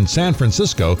restaurants in San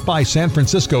Francisco by San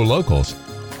Francisco locals.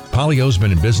 Palio's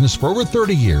been in business for over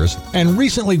 30 years and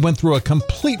recently went through a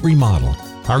complete remodel.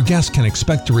 Our guests can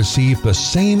expect to receive the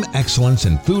same excellence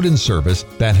in food and service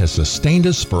that has sustained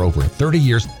us for over 30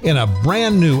 years in a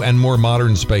brand new and more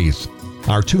modern space.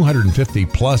 Our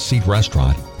 250-plus seat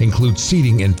restaurant includes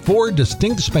seating in 4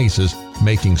 distinct spaces,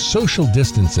 making social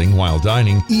distancing while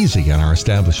dining easy in our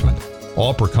establishment.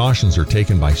 All precautions are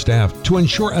taken by staff to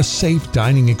ensure a safe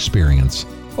dining experience.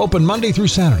 Open Monday through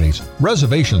Saturdays.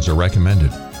 Reservations are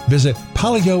recommended. Visit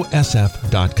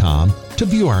PalioSF.com to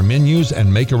view our menus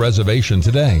and make a reservation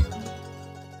today.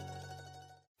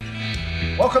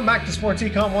 Welcome back to Sports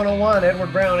Econ 101.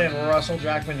 Edward Brown and Russell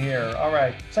Jackman here. All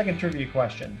right, second trivia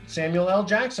question. Samuel L.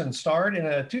 Jackson starred in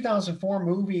a 2004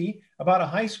 movie about a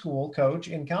high school coach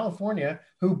in California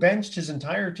who benched his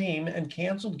entire team and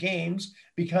canceled games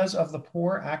because of the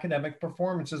poor academic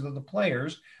performances of the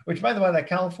players, which, by the way, that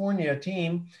California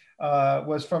team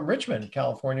was from Richmond,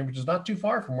 California, which is not too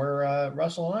far from where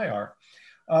Russell and I are.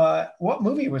 What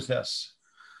movie was this?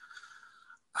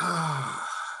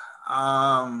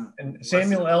 And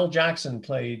Samuel L. Jackson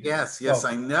played. Yes,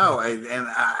 I know.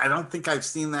 I don't think I've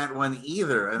seen that one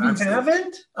either. And I've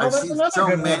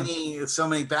seen so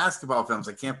many basketball films.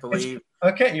 I can't believe.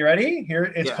 Okay, you ready? Here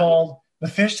it's called The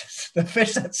Fish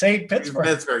That Saved Pittsburgh.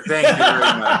 Pittsburgh. Thank you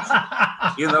very much.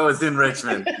 You know, it's in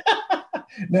Richmond.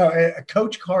 No,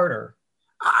 Coach Carter.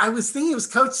 I was thinking it was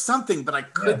Coach something, but I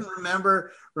couldn't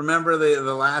remember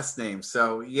the last name.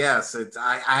 So yes,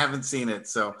 I haven't seen it.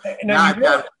 So now I've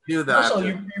got to do that. Also,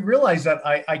 you realize that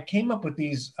I came up with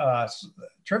these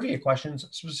trivia questions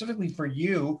specifically for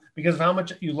you because of how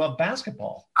much you love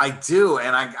basketball. I do,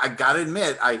 and I got to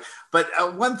admit,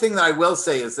 But one thing that I will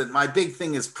say is that my big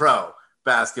thing is pro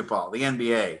basketball, the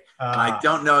NBA, and I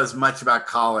don't know as much about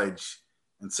college,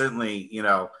 and certainly,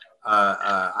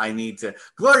 I need to.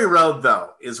 Glory Road,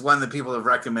 though, is one that people have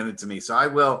recommended to me, so I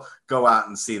will go out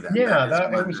and see that. Yeah,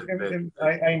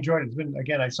 I enjoyed it. It's been,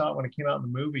 again, I saw it when it came out in the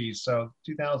movies, so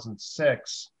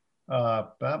 2006.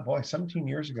 Boy, 17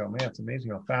 years ago. Man, it's amazing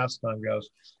how fast time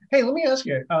goes. Hey, let me ask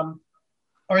you,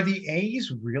 are the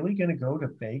A's really going to go to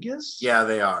Vegas? Yeah,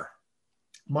 they are.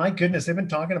 My goodness, they've been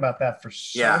talking about that for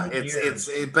many years.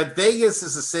 But Vegas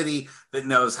is a city that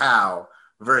knows how.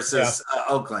 Versus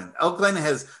Oakland. Oakland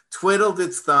has twiddled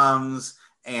its thumbs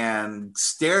and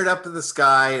stared up at the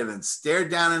sky and then stared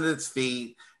down at its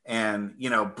feet and,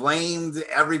 blamed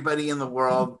everybody in the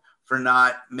world for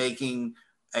not making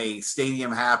a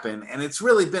stadium happen. And it's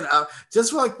really been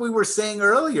just like we were saying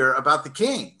earlier about the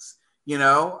Kings,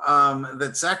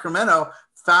 that Sacramento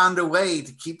found a way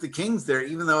to keep the Kings there,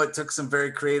 even though it took some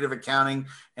very creative accounting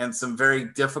and some very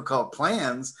difficult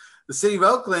plans. The city of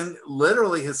Oakland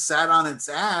literally has sat on its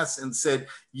ass and said,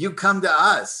 you come to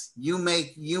us, you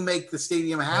make the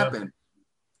stadium happen.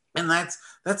 Yeah. And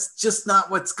that's just not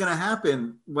what's going to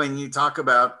happen when you talk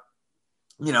about,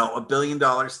 $1 billion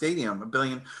stadium, $1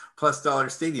 billion+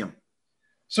 stadium.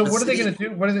 So what are they going to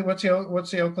do?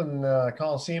 What's the Oakland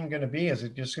Coliseum going to be? Is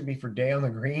it just going to be for Day on the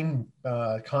Green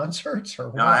concerts or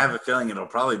what? No, I have a feeling it'll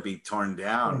probably be torn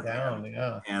down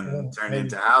and turned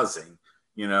into housing.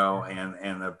 And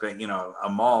a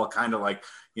mall, kind of like,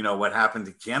 what happened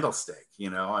to Candlestick,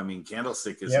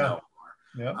 Candlestick is no more.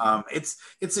 Yeah.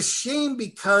 It's a shame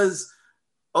because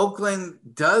Oakland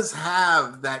does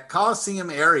have that Coliseum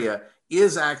area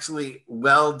is actually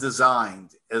well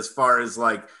designed as far as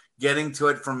like getting to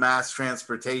it from mass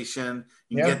transportation.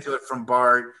 You can get to it from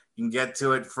BART. You can get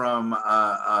to it from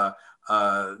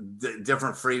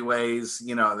different freeways.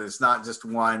 There's not just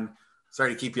one.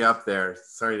 Sorry to keep you up there.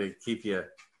 Sorry to keep you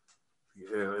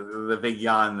the big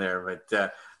yawn there, but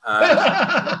that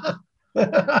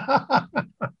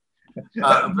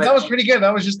was pretty good.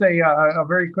 That was just a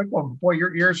very quick one. Boy,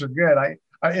 your ears are good.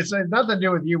 It's nothing to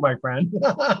do with you, my friend.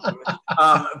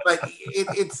 But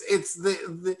it's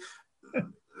the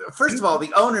first of all,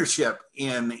 the ownership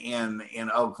in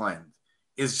Oakland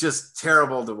is just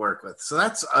terrible to work with. So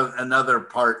that's another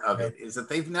part of it, is that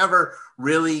they've never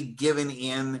really given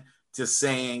in to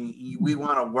saying, we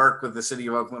want to work with the city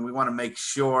of Oakland. We want to make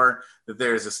sure that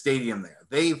there's a stadium there.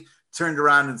 They've turned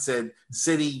around and said,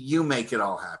 city, you make it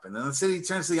all happen. And the city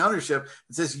turns to the ownership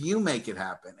and says, you make it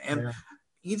happen. And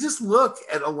you just look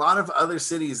at a lot of other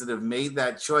cities that have made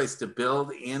that choice to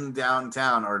build in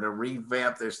downtown or to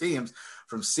revamp their stadiums,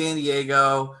 from San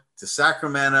Diego to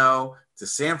Sacramento to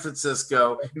San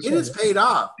Francisco. It has paid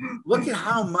off. Look at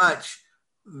how much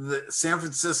San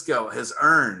Francisco has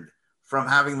earned from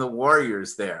having the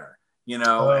Warriors there,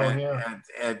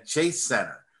 at Chase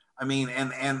Center. I mean,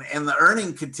 and the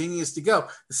earning continues to go.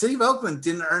 The city of Oakland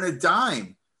didn't earn a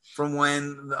dime from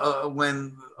when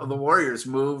the Warriors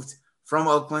moved from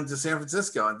Oakland to San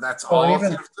Francisco, and that's Well, all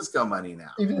even, San Francisco money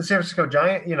now. Even the San Francisco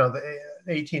Giant, the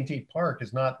AT&T Park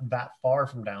is not that far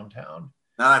from downtown.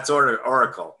 Now that's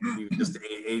Oracle. You just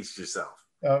aged yourself.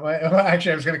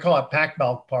 Actually, I was going to call it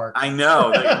Pac-Bell Park. I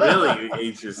know, they really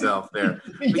aged yourself there.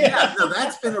 But no,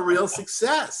 that's been a real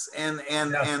success, and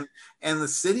the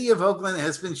city of Oakland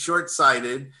has been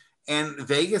short-sighted, and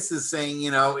Vegas is saying,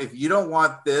 if you don't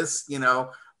want this,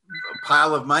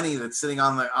 pile of money that's sitting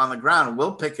on the ground,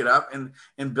 we'll pick it up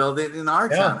and build it in our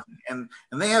town, and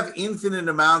they have infinite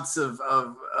amounts of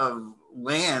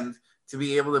land to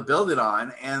be able to build it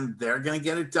on, and they're going to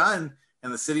get it done.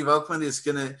 And the city of Oakland is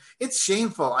going to, it's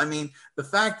shameful. I mean, the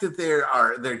fact that they're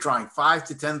drawing 5,000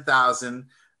 to 10,000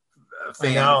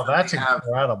 fans. Wow, that's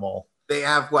incredible. They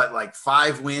have like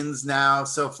 5 wins now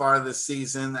so far this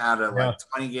season out of like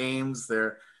 20 games.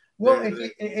 They're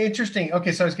interesting.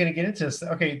 Okay, so I was going to get into this.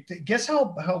 Okay, guess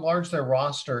how large their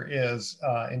roster is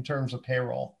in terms of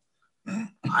payroll.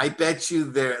 I bet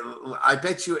you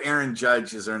Aaron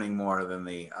Judge is earning more than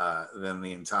the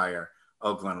entire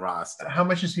Oakland roster. How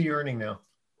much is he earning now?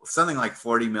 Something like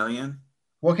 40 million.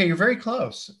 Okay, you're very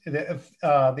close.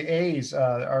 The A's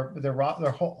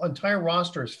their whole entire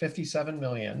roster is 57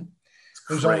 million.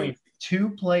 There's only 2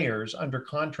 players under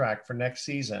contract for next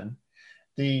season.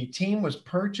 The team was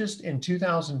purchased in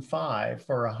 2005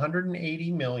 for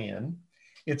 180 million.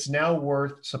 It's now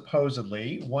worth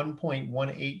supposedly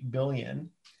 1.18 billion.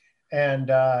 And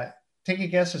take a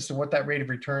guess as to what that rate of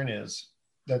return is.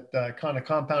 That kind of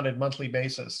compounded monthly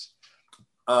basis.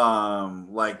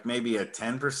 Like maybe a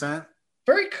 10%.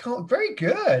 Very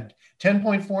good.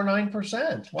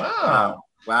 10.49%. Wow.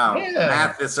 Yeah.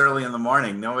 Math this early in the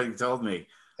morning. Nobody told me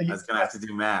I was going to have to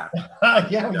do math.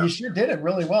 You sure did it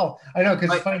really well. I know,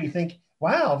 because it's funny. You think,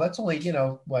 wow, that's only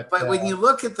what. But when you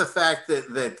look at the fact that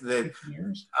the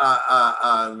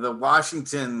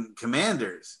Washington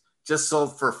Commanders just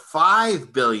sold for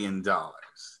 $5 billion.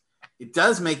 It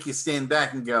does make you stand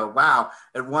back and go, wow,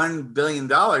 at $1 billion,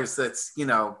 that's,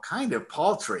 kind of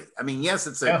paltry. I mean, yes,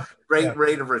 it's a great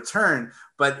rate of return,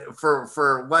 but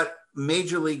for what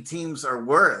major league teams are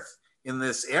worth in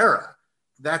this era,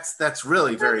 that's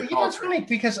really very paltry. It's funny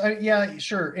because,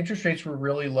 sure, interest rates were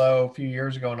really low a few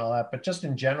years ago and all that, but just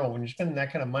in general, when you're spending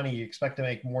that kind of money, you expect to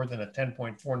make more than a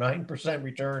 10.49%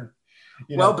 return.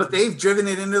 But they've driven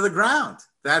it into the ground.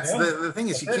 That's the thing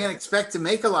is you can't expect to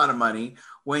make a lot of money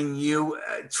when you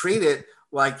treat it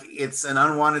like it's an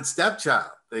unwanted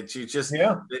stepchild, that you just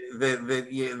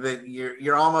that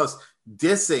you're almost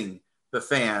dissing the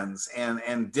fans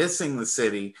and dissing the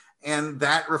city, and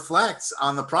that reflects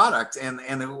on the product. And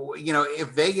if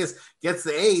Vegas gets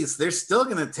the A's, they're still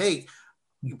going to take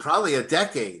probably a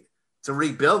decade to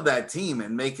rebuild that team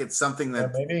and make it something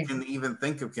that can even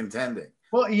think of contending.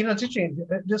 Well, it's interesting.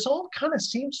 This all kind of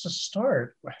seems to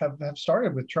have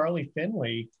started with Charlie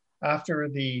Finley after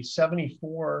the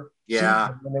 74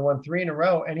 season when they won 3 in a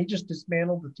row, and he just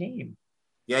dismantled the team.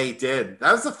 Yeah, he did.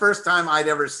 That was the first time I'd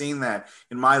ever seen that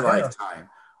in my lifetime,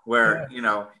 where,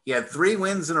 he had 3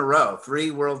 wins in a row,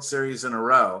 3 World Series in a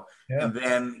row, and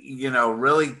then,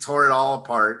 really tore it all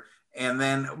apart. And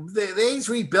then the A's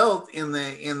rebuilt in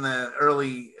the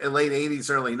late 80s,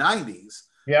 early 90s.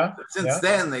 Yeah. But since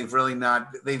then, they've really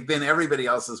they've been everybody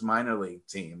else's minor league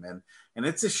team. And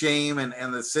it's a shame.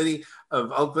 And the city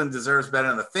of Oakland deserves better,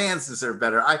 and the fans deserve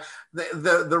better.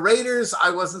 The Raiders, I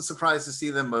wasn't surprised to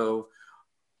see them move.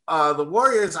 The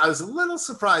Warriors, I was a little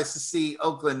surprised to see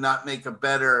Oakland not make a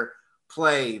better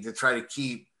play to try to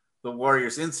keep the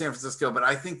Warriors in San Francisco. But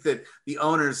I think that the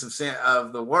owners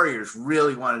of the Warriors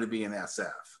really wanted to be in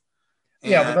SF.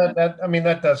 But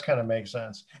that does kind of make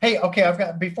sense. Hey, okay, I've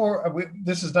got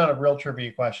this is not a real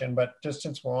trivia question, but just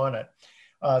since we're on it.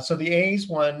 So the A's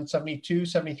won 72,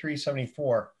 73,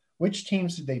 74. Which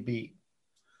teams did they beat?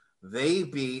 They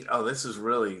beat, this is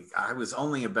really, I was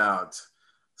only about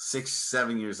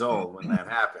 6-7 years old when that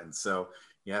happened. So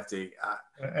you have to.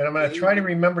 And I'm going to try to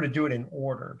remember to do it in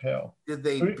order too. Did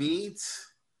they beat?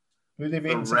 Who did they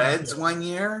beat? The Reds one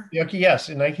year? Okay, yes,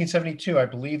 in 1972, I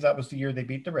believe that was the year they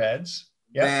beat the Reds.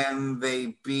 Yep. Then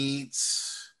they beat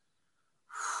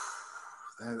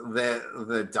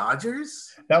the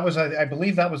Dodgers. That was, I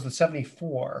believe, that was the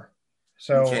 74.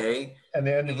 So, okay. And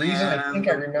then the reason I think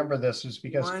I remember this is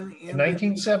because in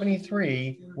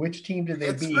 1973, which team did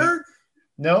they beat?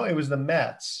 No, it was the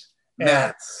Mets.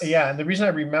 Mets. And the reason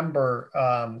I remember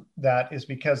that is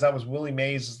because that was Willie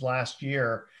Mays' last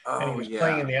year. And he was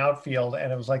playing in the outfield,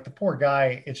 and it was like the poor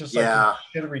guy. It's just like he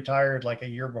should have retired like a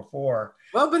year before.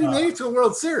 Well, but he made it to a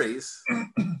World Series.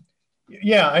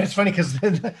 Yeah, it's funny because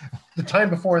the time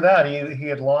before that, he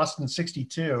had lost in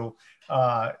 '62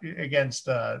 against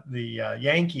the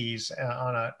Yankees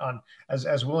on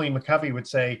as Willie McCovey would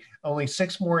say, only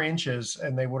 6 more inches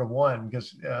and they would have won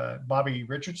because Bobby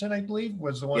Richardson, I believe,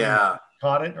 was the one who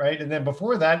caught it, right? And then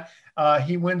before that,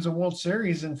 he wins a World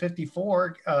Series in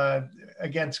 '54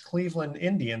 against Cleveland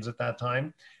Indians at that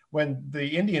time, when the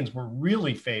Indians were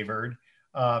really favored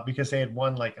because they had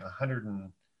won like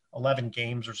 111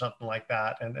 games or something like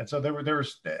that, and so there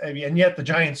was, and yet the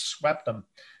Giants swept them.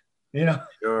 You know,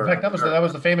 in fact, that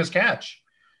was the famous catch.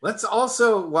 Let's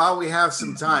also, while we have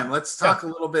some time, let's talk a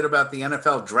little bit about the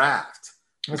NFL draft.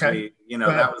 Okay,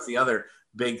 that was the other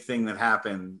big thing that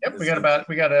happened. Yep, we got about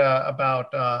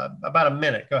a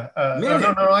minute. Go ahead.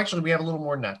 No, actually, we have a little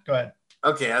more than that. Go ahead.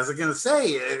 Okay, I was going to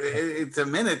say it's a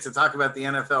minute to talk about the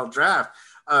NFL draft.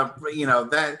 The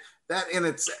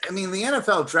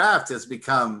NFL draft has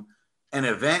become an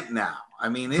event now. I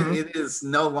mean, it is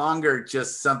no longer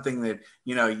just something that,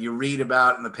 you read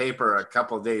about in the paper a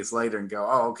couple of days later and go,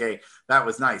 oh, okay, that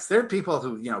was nice. There are people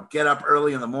who, get up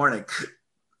early in the morning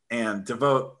and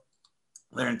devote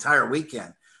their entire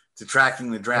weekend to tracking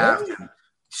the draft. Really? And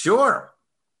sure.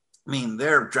 I mean,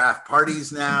 there are draft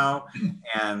parties now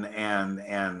and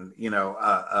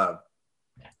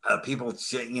people,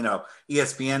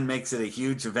 ESPN makes it a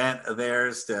huge event of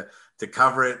theirs to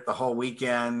cover it the whole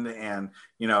weekend. And,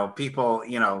 people,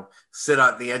 sit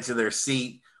at the edge of their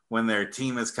seat when their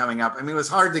team is coming up. I mean, it was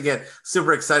hard to get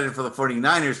super excited for the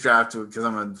 49ers draft because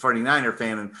I'm a 49er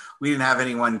fan and we didn't have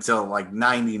anyone until like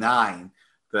 99,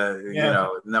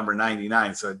 number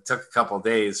 99. So it took a couple of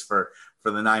days for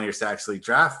the Niners to actually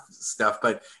draft stuff.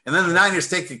 And then the Niners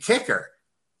take a kicker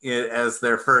as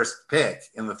their first pick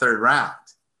in the 3rd round.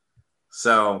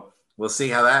 So we'll see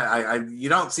how that, you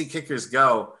don't see kickers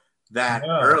go that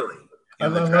early.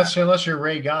 Unless you're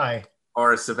Ray Guy.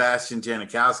 Or Sebastian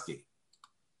Janikowski.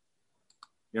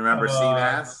 You remember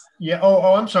Seabass? Yeah.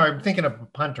 Oh, I'm sorry. I'm thinking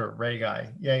of punter, Ray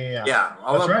Guy. Yeah.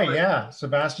 That's right. Yeah.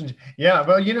 Sebastian. Yeah.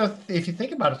 Well, if you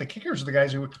think about it, the kickers are the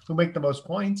guys who make the most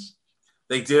points.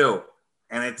 They do.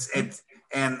 And it's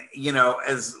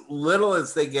as little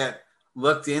as they get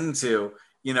looked into,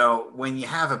 when you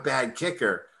have a bad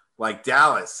kicker like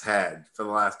Dallas had for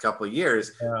the last couple of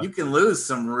years, you can lose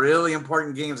some really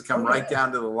important games, come right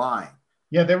down to the line.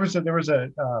 Yeah, there was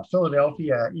a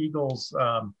Philadelphia Eagles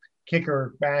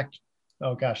kicker back.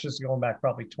 Oh gosh, this is going back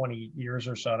probably 20 years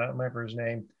or so. I don't remember his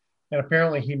name. And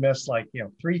apparently he missed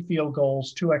 3 field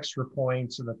goals, 2 extra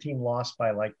points, and the team lost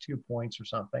by 2 points or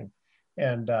something.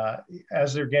 And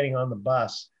as they're getting on the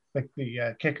bus,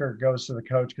 the kicker goes to the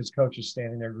coach because coach is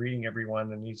standing there greeting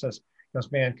everyone, and he goes,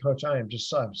 "Man, coach, I'm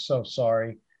so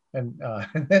sorry." And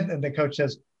then the coach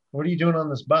says, "What are you doing on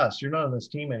this bus? You're not on this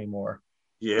team anymore."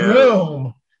 Yeah.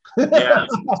 Boom. Yes,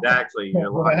 exactly.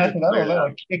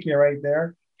 That'll kick you right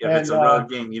there. If it's a road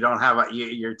game, you don't have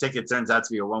your ticket turns out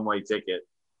to be a one-way ticket.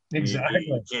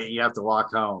 Exactly. You have to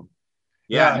walk home.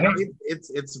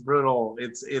 It's brutal.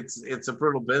 It's a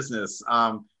brutal business.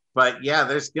 But yeah,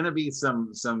 there's going to be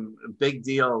some big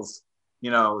deals,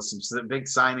 some big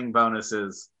signing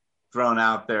bonuses thrown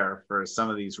out there for some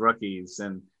of these rookies,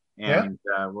 and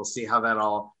we'll see how that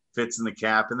all fits in the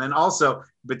cap. And then also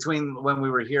between when we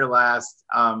were here last,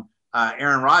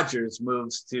 Aaron Rodgers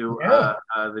moves to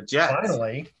the Jets.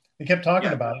 Finally, he kept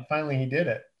talking about it. Finally, he did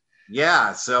it.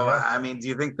 Yeah. So, I mean, do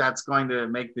you think that's going to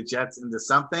make the Jets into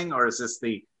something, or is this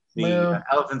the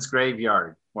elephant's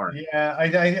graveyard for him? Yeah.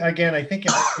 I think,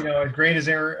 as great as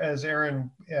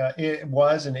Aaron it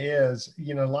was and is,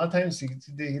 a lot of times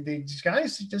these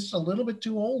guys are just a little bit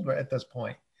too old at this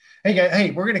point. Hey,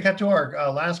 we're going to cut to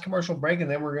our last commercial break, and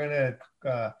then we're going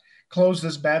to close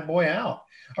this bad boy out.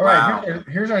 All right.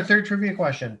 Here's our 3rd trivia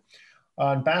question.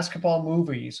 On basketball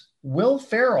movies, Will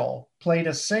Ferrell played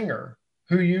a singer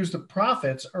who used the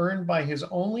profits earned by his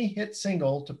only hit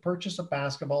single to purchase a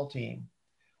basketball team.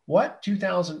 What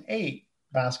 2008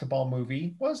 basketball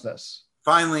movie was this?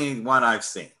 Finally, one I've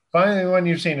seen. Finally, one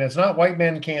you've seen. It's not White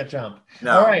Men Can't Jump.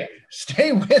 No. All right.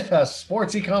 Stay with us.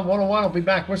 Sports Econ 101 will be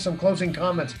back with some closing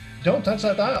comments. Don't touch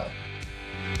that dial.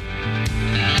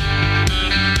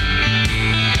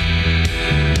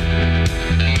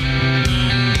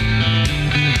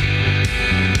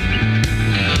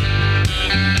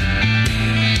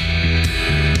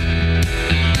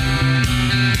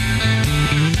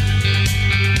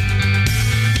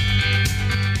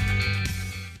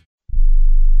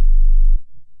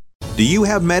 Do you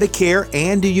have Medicare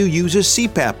and do you use a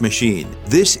CPAP machine?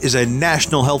 This is a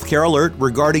national healthcare alert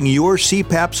regarding your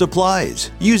CPAP supplies.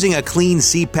 Using a clean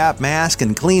CPAP mask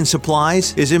and clean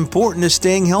supplies is important to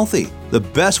staying healthy. The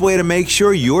best way to make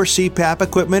sure your CPAP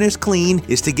equipment is clean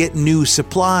is to get new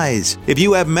supplies. If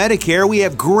you have Medicare, we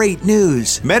have great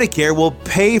news. Medicare will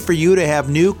pay for you to have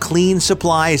new clean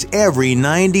supplies every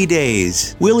 90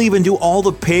 days. We'll even do all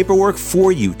the paperwork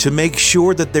for you to make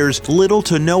sure that there's little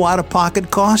to no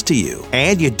out-of-pocket cost to you.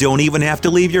 And you don't even have to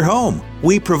leave your home.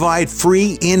 We provide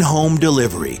free in-home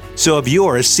delivery. So if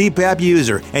you're a CPAP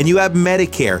user and you have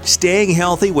Medicare, staying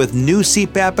healthy with new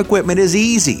CPAP equipment is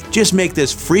easy. Just make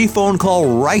this free phone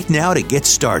call right now to get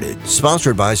started.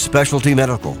 Sponsored by Specialty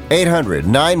Medical.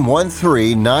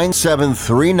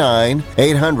 800-913-9739.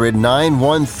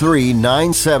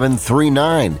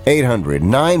 800-913-9739.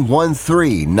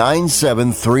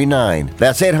 800-913-9739.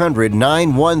 That's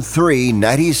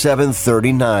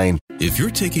 800-913-9739. If you're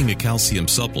taking a calcium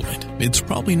supplement, it's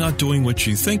probably not doing what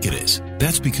you think it is.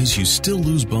 That's because you still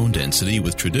lose bone density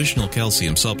with traditional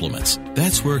calcium supplements.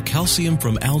 That's where calcium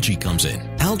from algae comes in.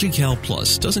 AlgaeCal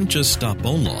Plus doesn't just stop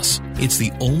bone loss. It's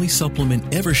the only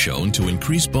supplement ever shown to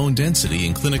increase bone density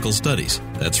in clinical studies.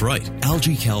 That's right.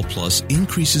 AlgaeCal Plus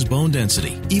increases bone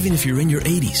density, even if you're in your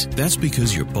 80s. That's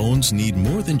because your bones need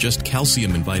more than just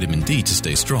calcium and vitamin D to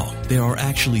stay strong. There are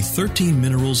actually 13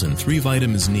 minerals and 3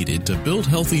 vitamins needed to build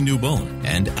healthy new bone.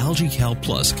 And AlgaeCal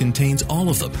Plus contains all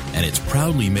of them, and it's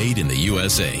proudly made in the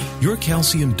USA. Your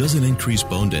calcium doesn't increase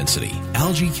bone density.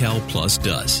 AlgaeCal Plus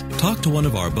does. Talk to one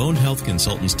of our bone health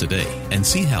consultants today and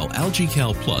see how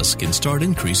AlgaeCal Plus can start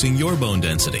increasing your bone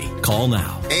density. Call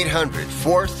now.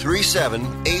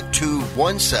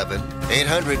 800-437-8217.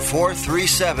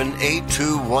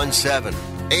 800-437-8217.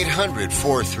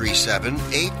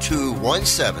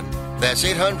 800-437-8217. That's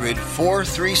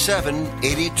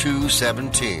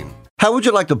 800-437-8217. How would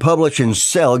you like to publish and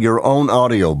sell your own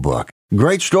audiobook?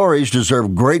 Great stories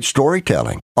deserve great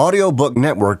storytelling. Audiobook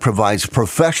Network provides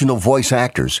professional voice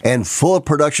actors and full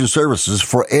production services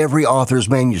for every author's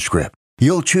manuscript.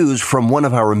 You'll choose from one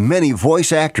of our many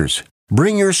voice actors.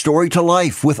 Bring your story to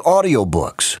life with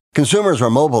audiobooks. Consumers are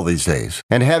mobile these days,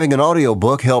 and having an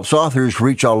audiobook helps authors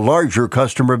reach a larger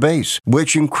customer base,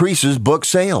 which increases book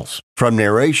sales. From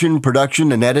narration,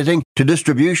 production, and editing to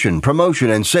distribution, promotion,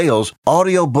 and sales,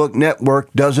 Audiobook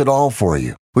Network does it all for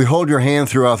you. We hold your hand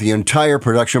throughout the entire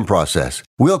production process.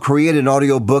 We'll create an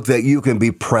audiobook that you can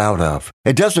be proud of.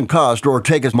 It doesn't cost or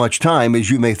take as much time as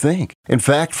you may think. In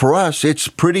fact, for us, it's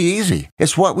pretty easy.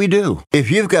 It's what we do. If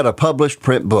you've got a published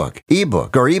print book,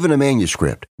 ebook, or even a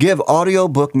manuscript, give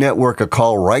Audiobook Network a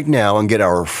call right now and get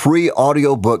our free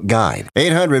audiobook guide.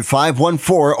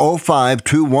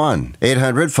 800-514-0521.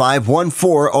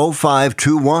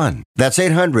 800-514-0521. That's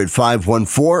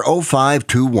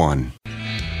 800-514-0521.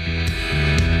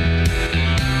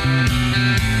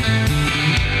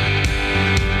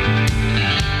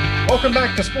 Welcome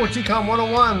back to Sports Econ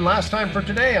 101. Last time for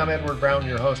today, I'm Edward Brown,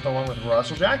 your host, along with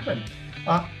Russell Jackman.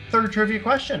 Third trivia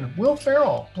question. Will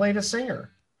Ferrell played a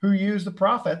singer who used the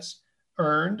profits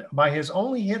earned by his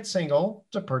only hit single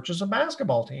to purchase a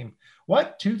basketball team.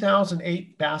 What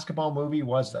 2008 basketball movie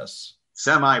was this?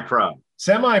 Semi-Pro.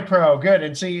 Semi-Pro. Good.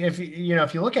 And see, if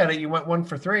you look at it, you went 1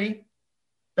 for 3.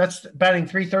 That's batting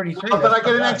 333. Oh, but I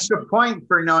get an extra point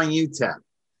for knowing UTEP.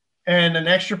 And an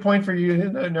extra point for you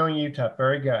knowing UTEP.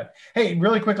 Very good. Hey,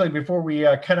 really quickly before we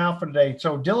cut out for today.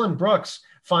 So Dylan Brooks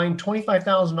fined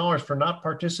 $25,000 for not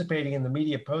participating in the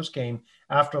media postgame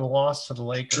after the loss to the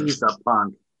Lakers. He's a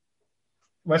punk.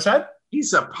 What's that?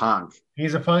 He's a punk.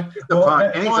 He's a punk? He's a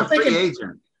punk. And he's a free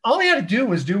agent. All he had to do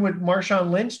was do what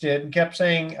Marshawn Lynch did and kept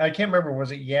saying, I can't remember,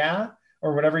 was it yeah?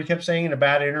 Or whatever he kept saying in a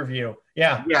bad interview.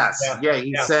 Yeah. Yes. Yeah.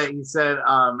 He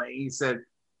said,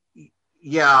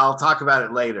 yeah, I'll talk about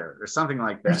it later or something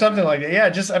like that. Or something like that. Yeah.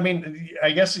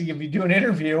 I guess if you do an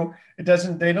interview,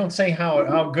 they don't say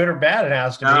how good or bad it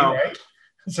has to be, right?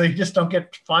 So you just don't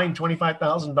get fined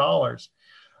 $25,000.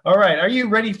 All right. Are you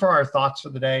ready for our thoughts for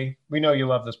the day? We know you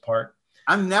love this part.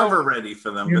 I'm never ready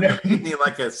for them, but they treat me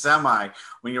like a semi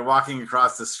when you're walking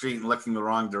across the street and looking the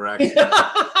wrong direction.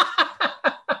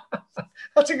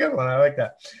 That's a good one. I like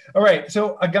that. All right.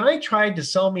 So a guy tried to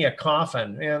sell me a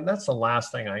coffin, and that's the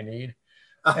last thing I need.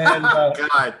 And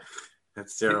God,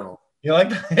 that's terrible. You like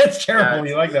that? It's terrible.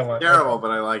 You like that one? Terrible,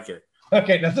 but I like it.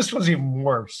 Okay. Now this was even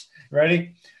worse.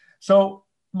 Ready? So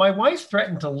my wife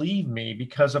threatened to leave me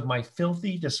because of my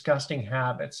filthy, disgusting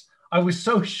habits. I was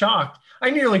so shocked. I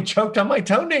nearly choked on my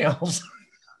toenails.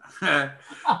 now,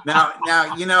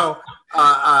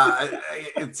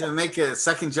 to make a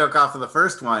second joke off of the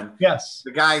first one. Yes.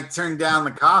 The guy turned down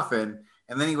the coffin,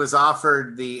 and then he was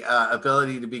offered the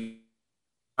ability to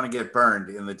get burned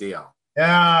in the deal.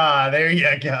 Yeah, there you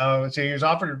go. So he was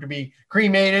offered to be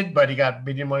cremated, but he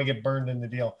didn't want to get burned in the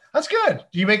deal. That's good.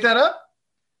 Do you make that up?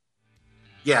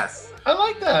 Yes. I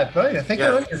like that. But I think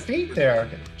Yes. on your feet there.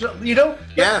 You know.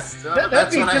 Yes. That'd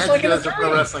be what just I like had to an do as a attorney.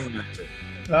 pro wrestling manager.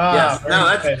 Ah, Yes. No,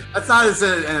 very good. that's not as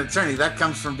an attorney. That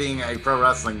comes from being a pro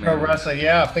wrestling Pro manager. wrestling,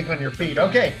 yeah. Think on your feet.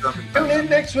 Okay. Tune in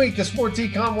next week to Sports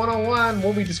Econ 101.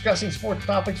 We'll be discussing sports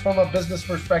topics from a business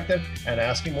perspective and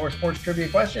asking more sports trivia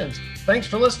questions. Thanks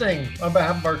for listening. On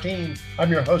behalf of our team,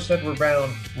 I'm your host, Edward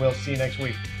Brown. We'll see you next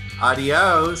week.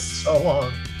 Adios. So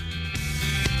long.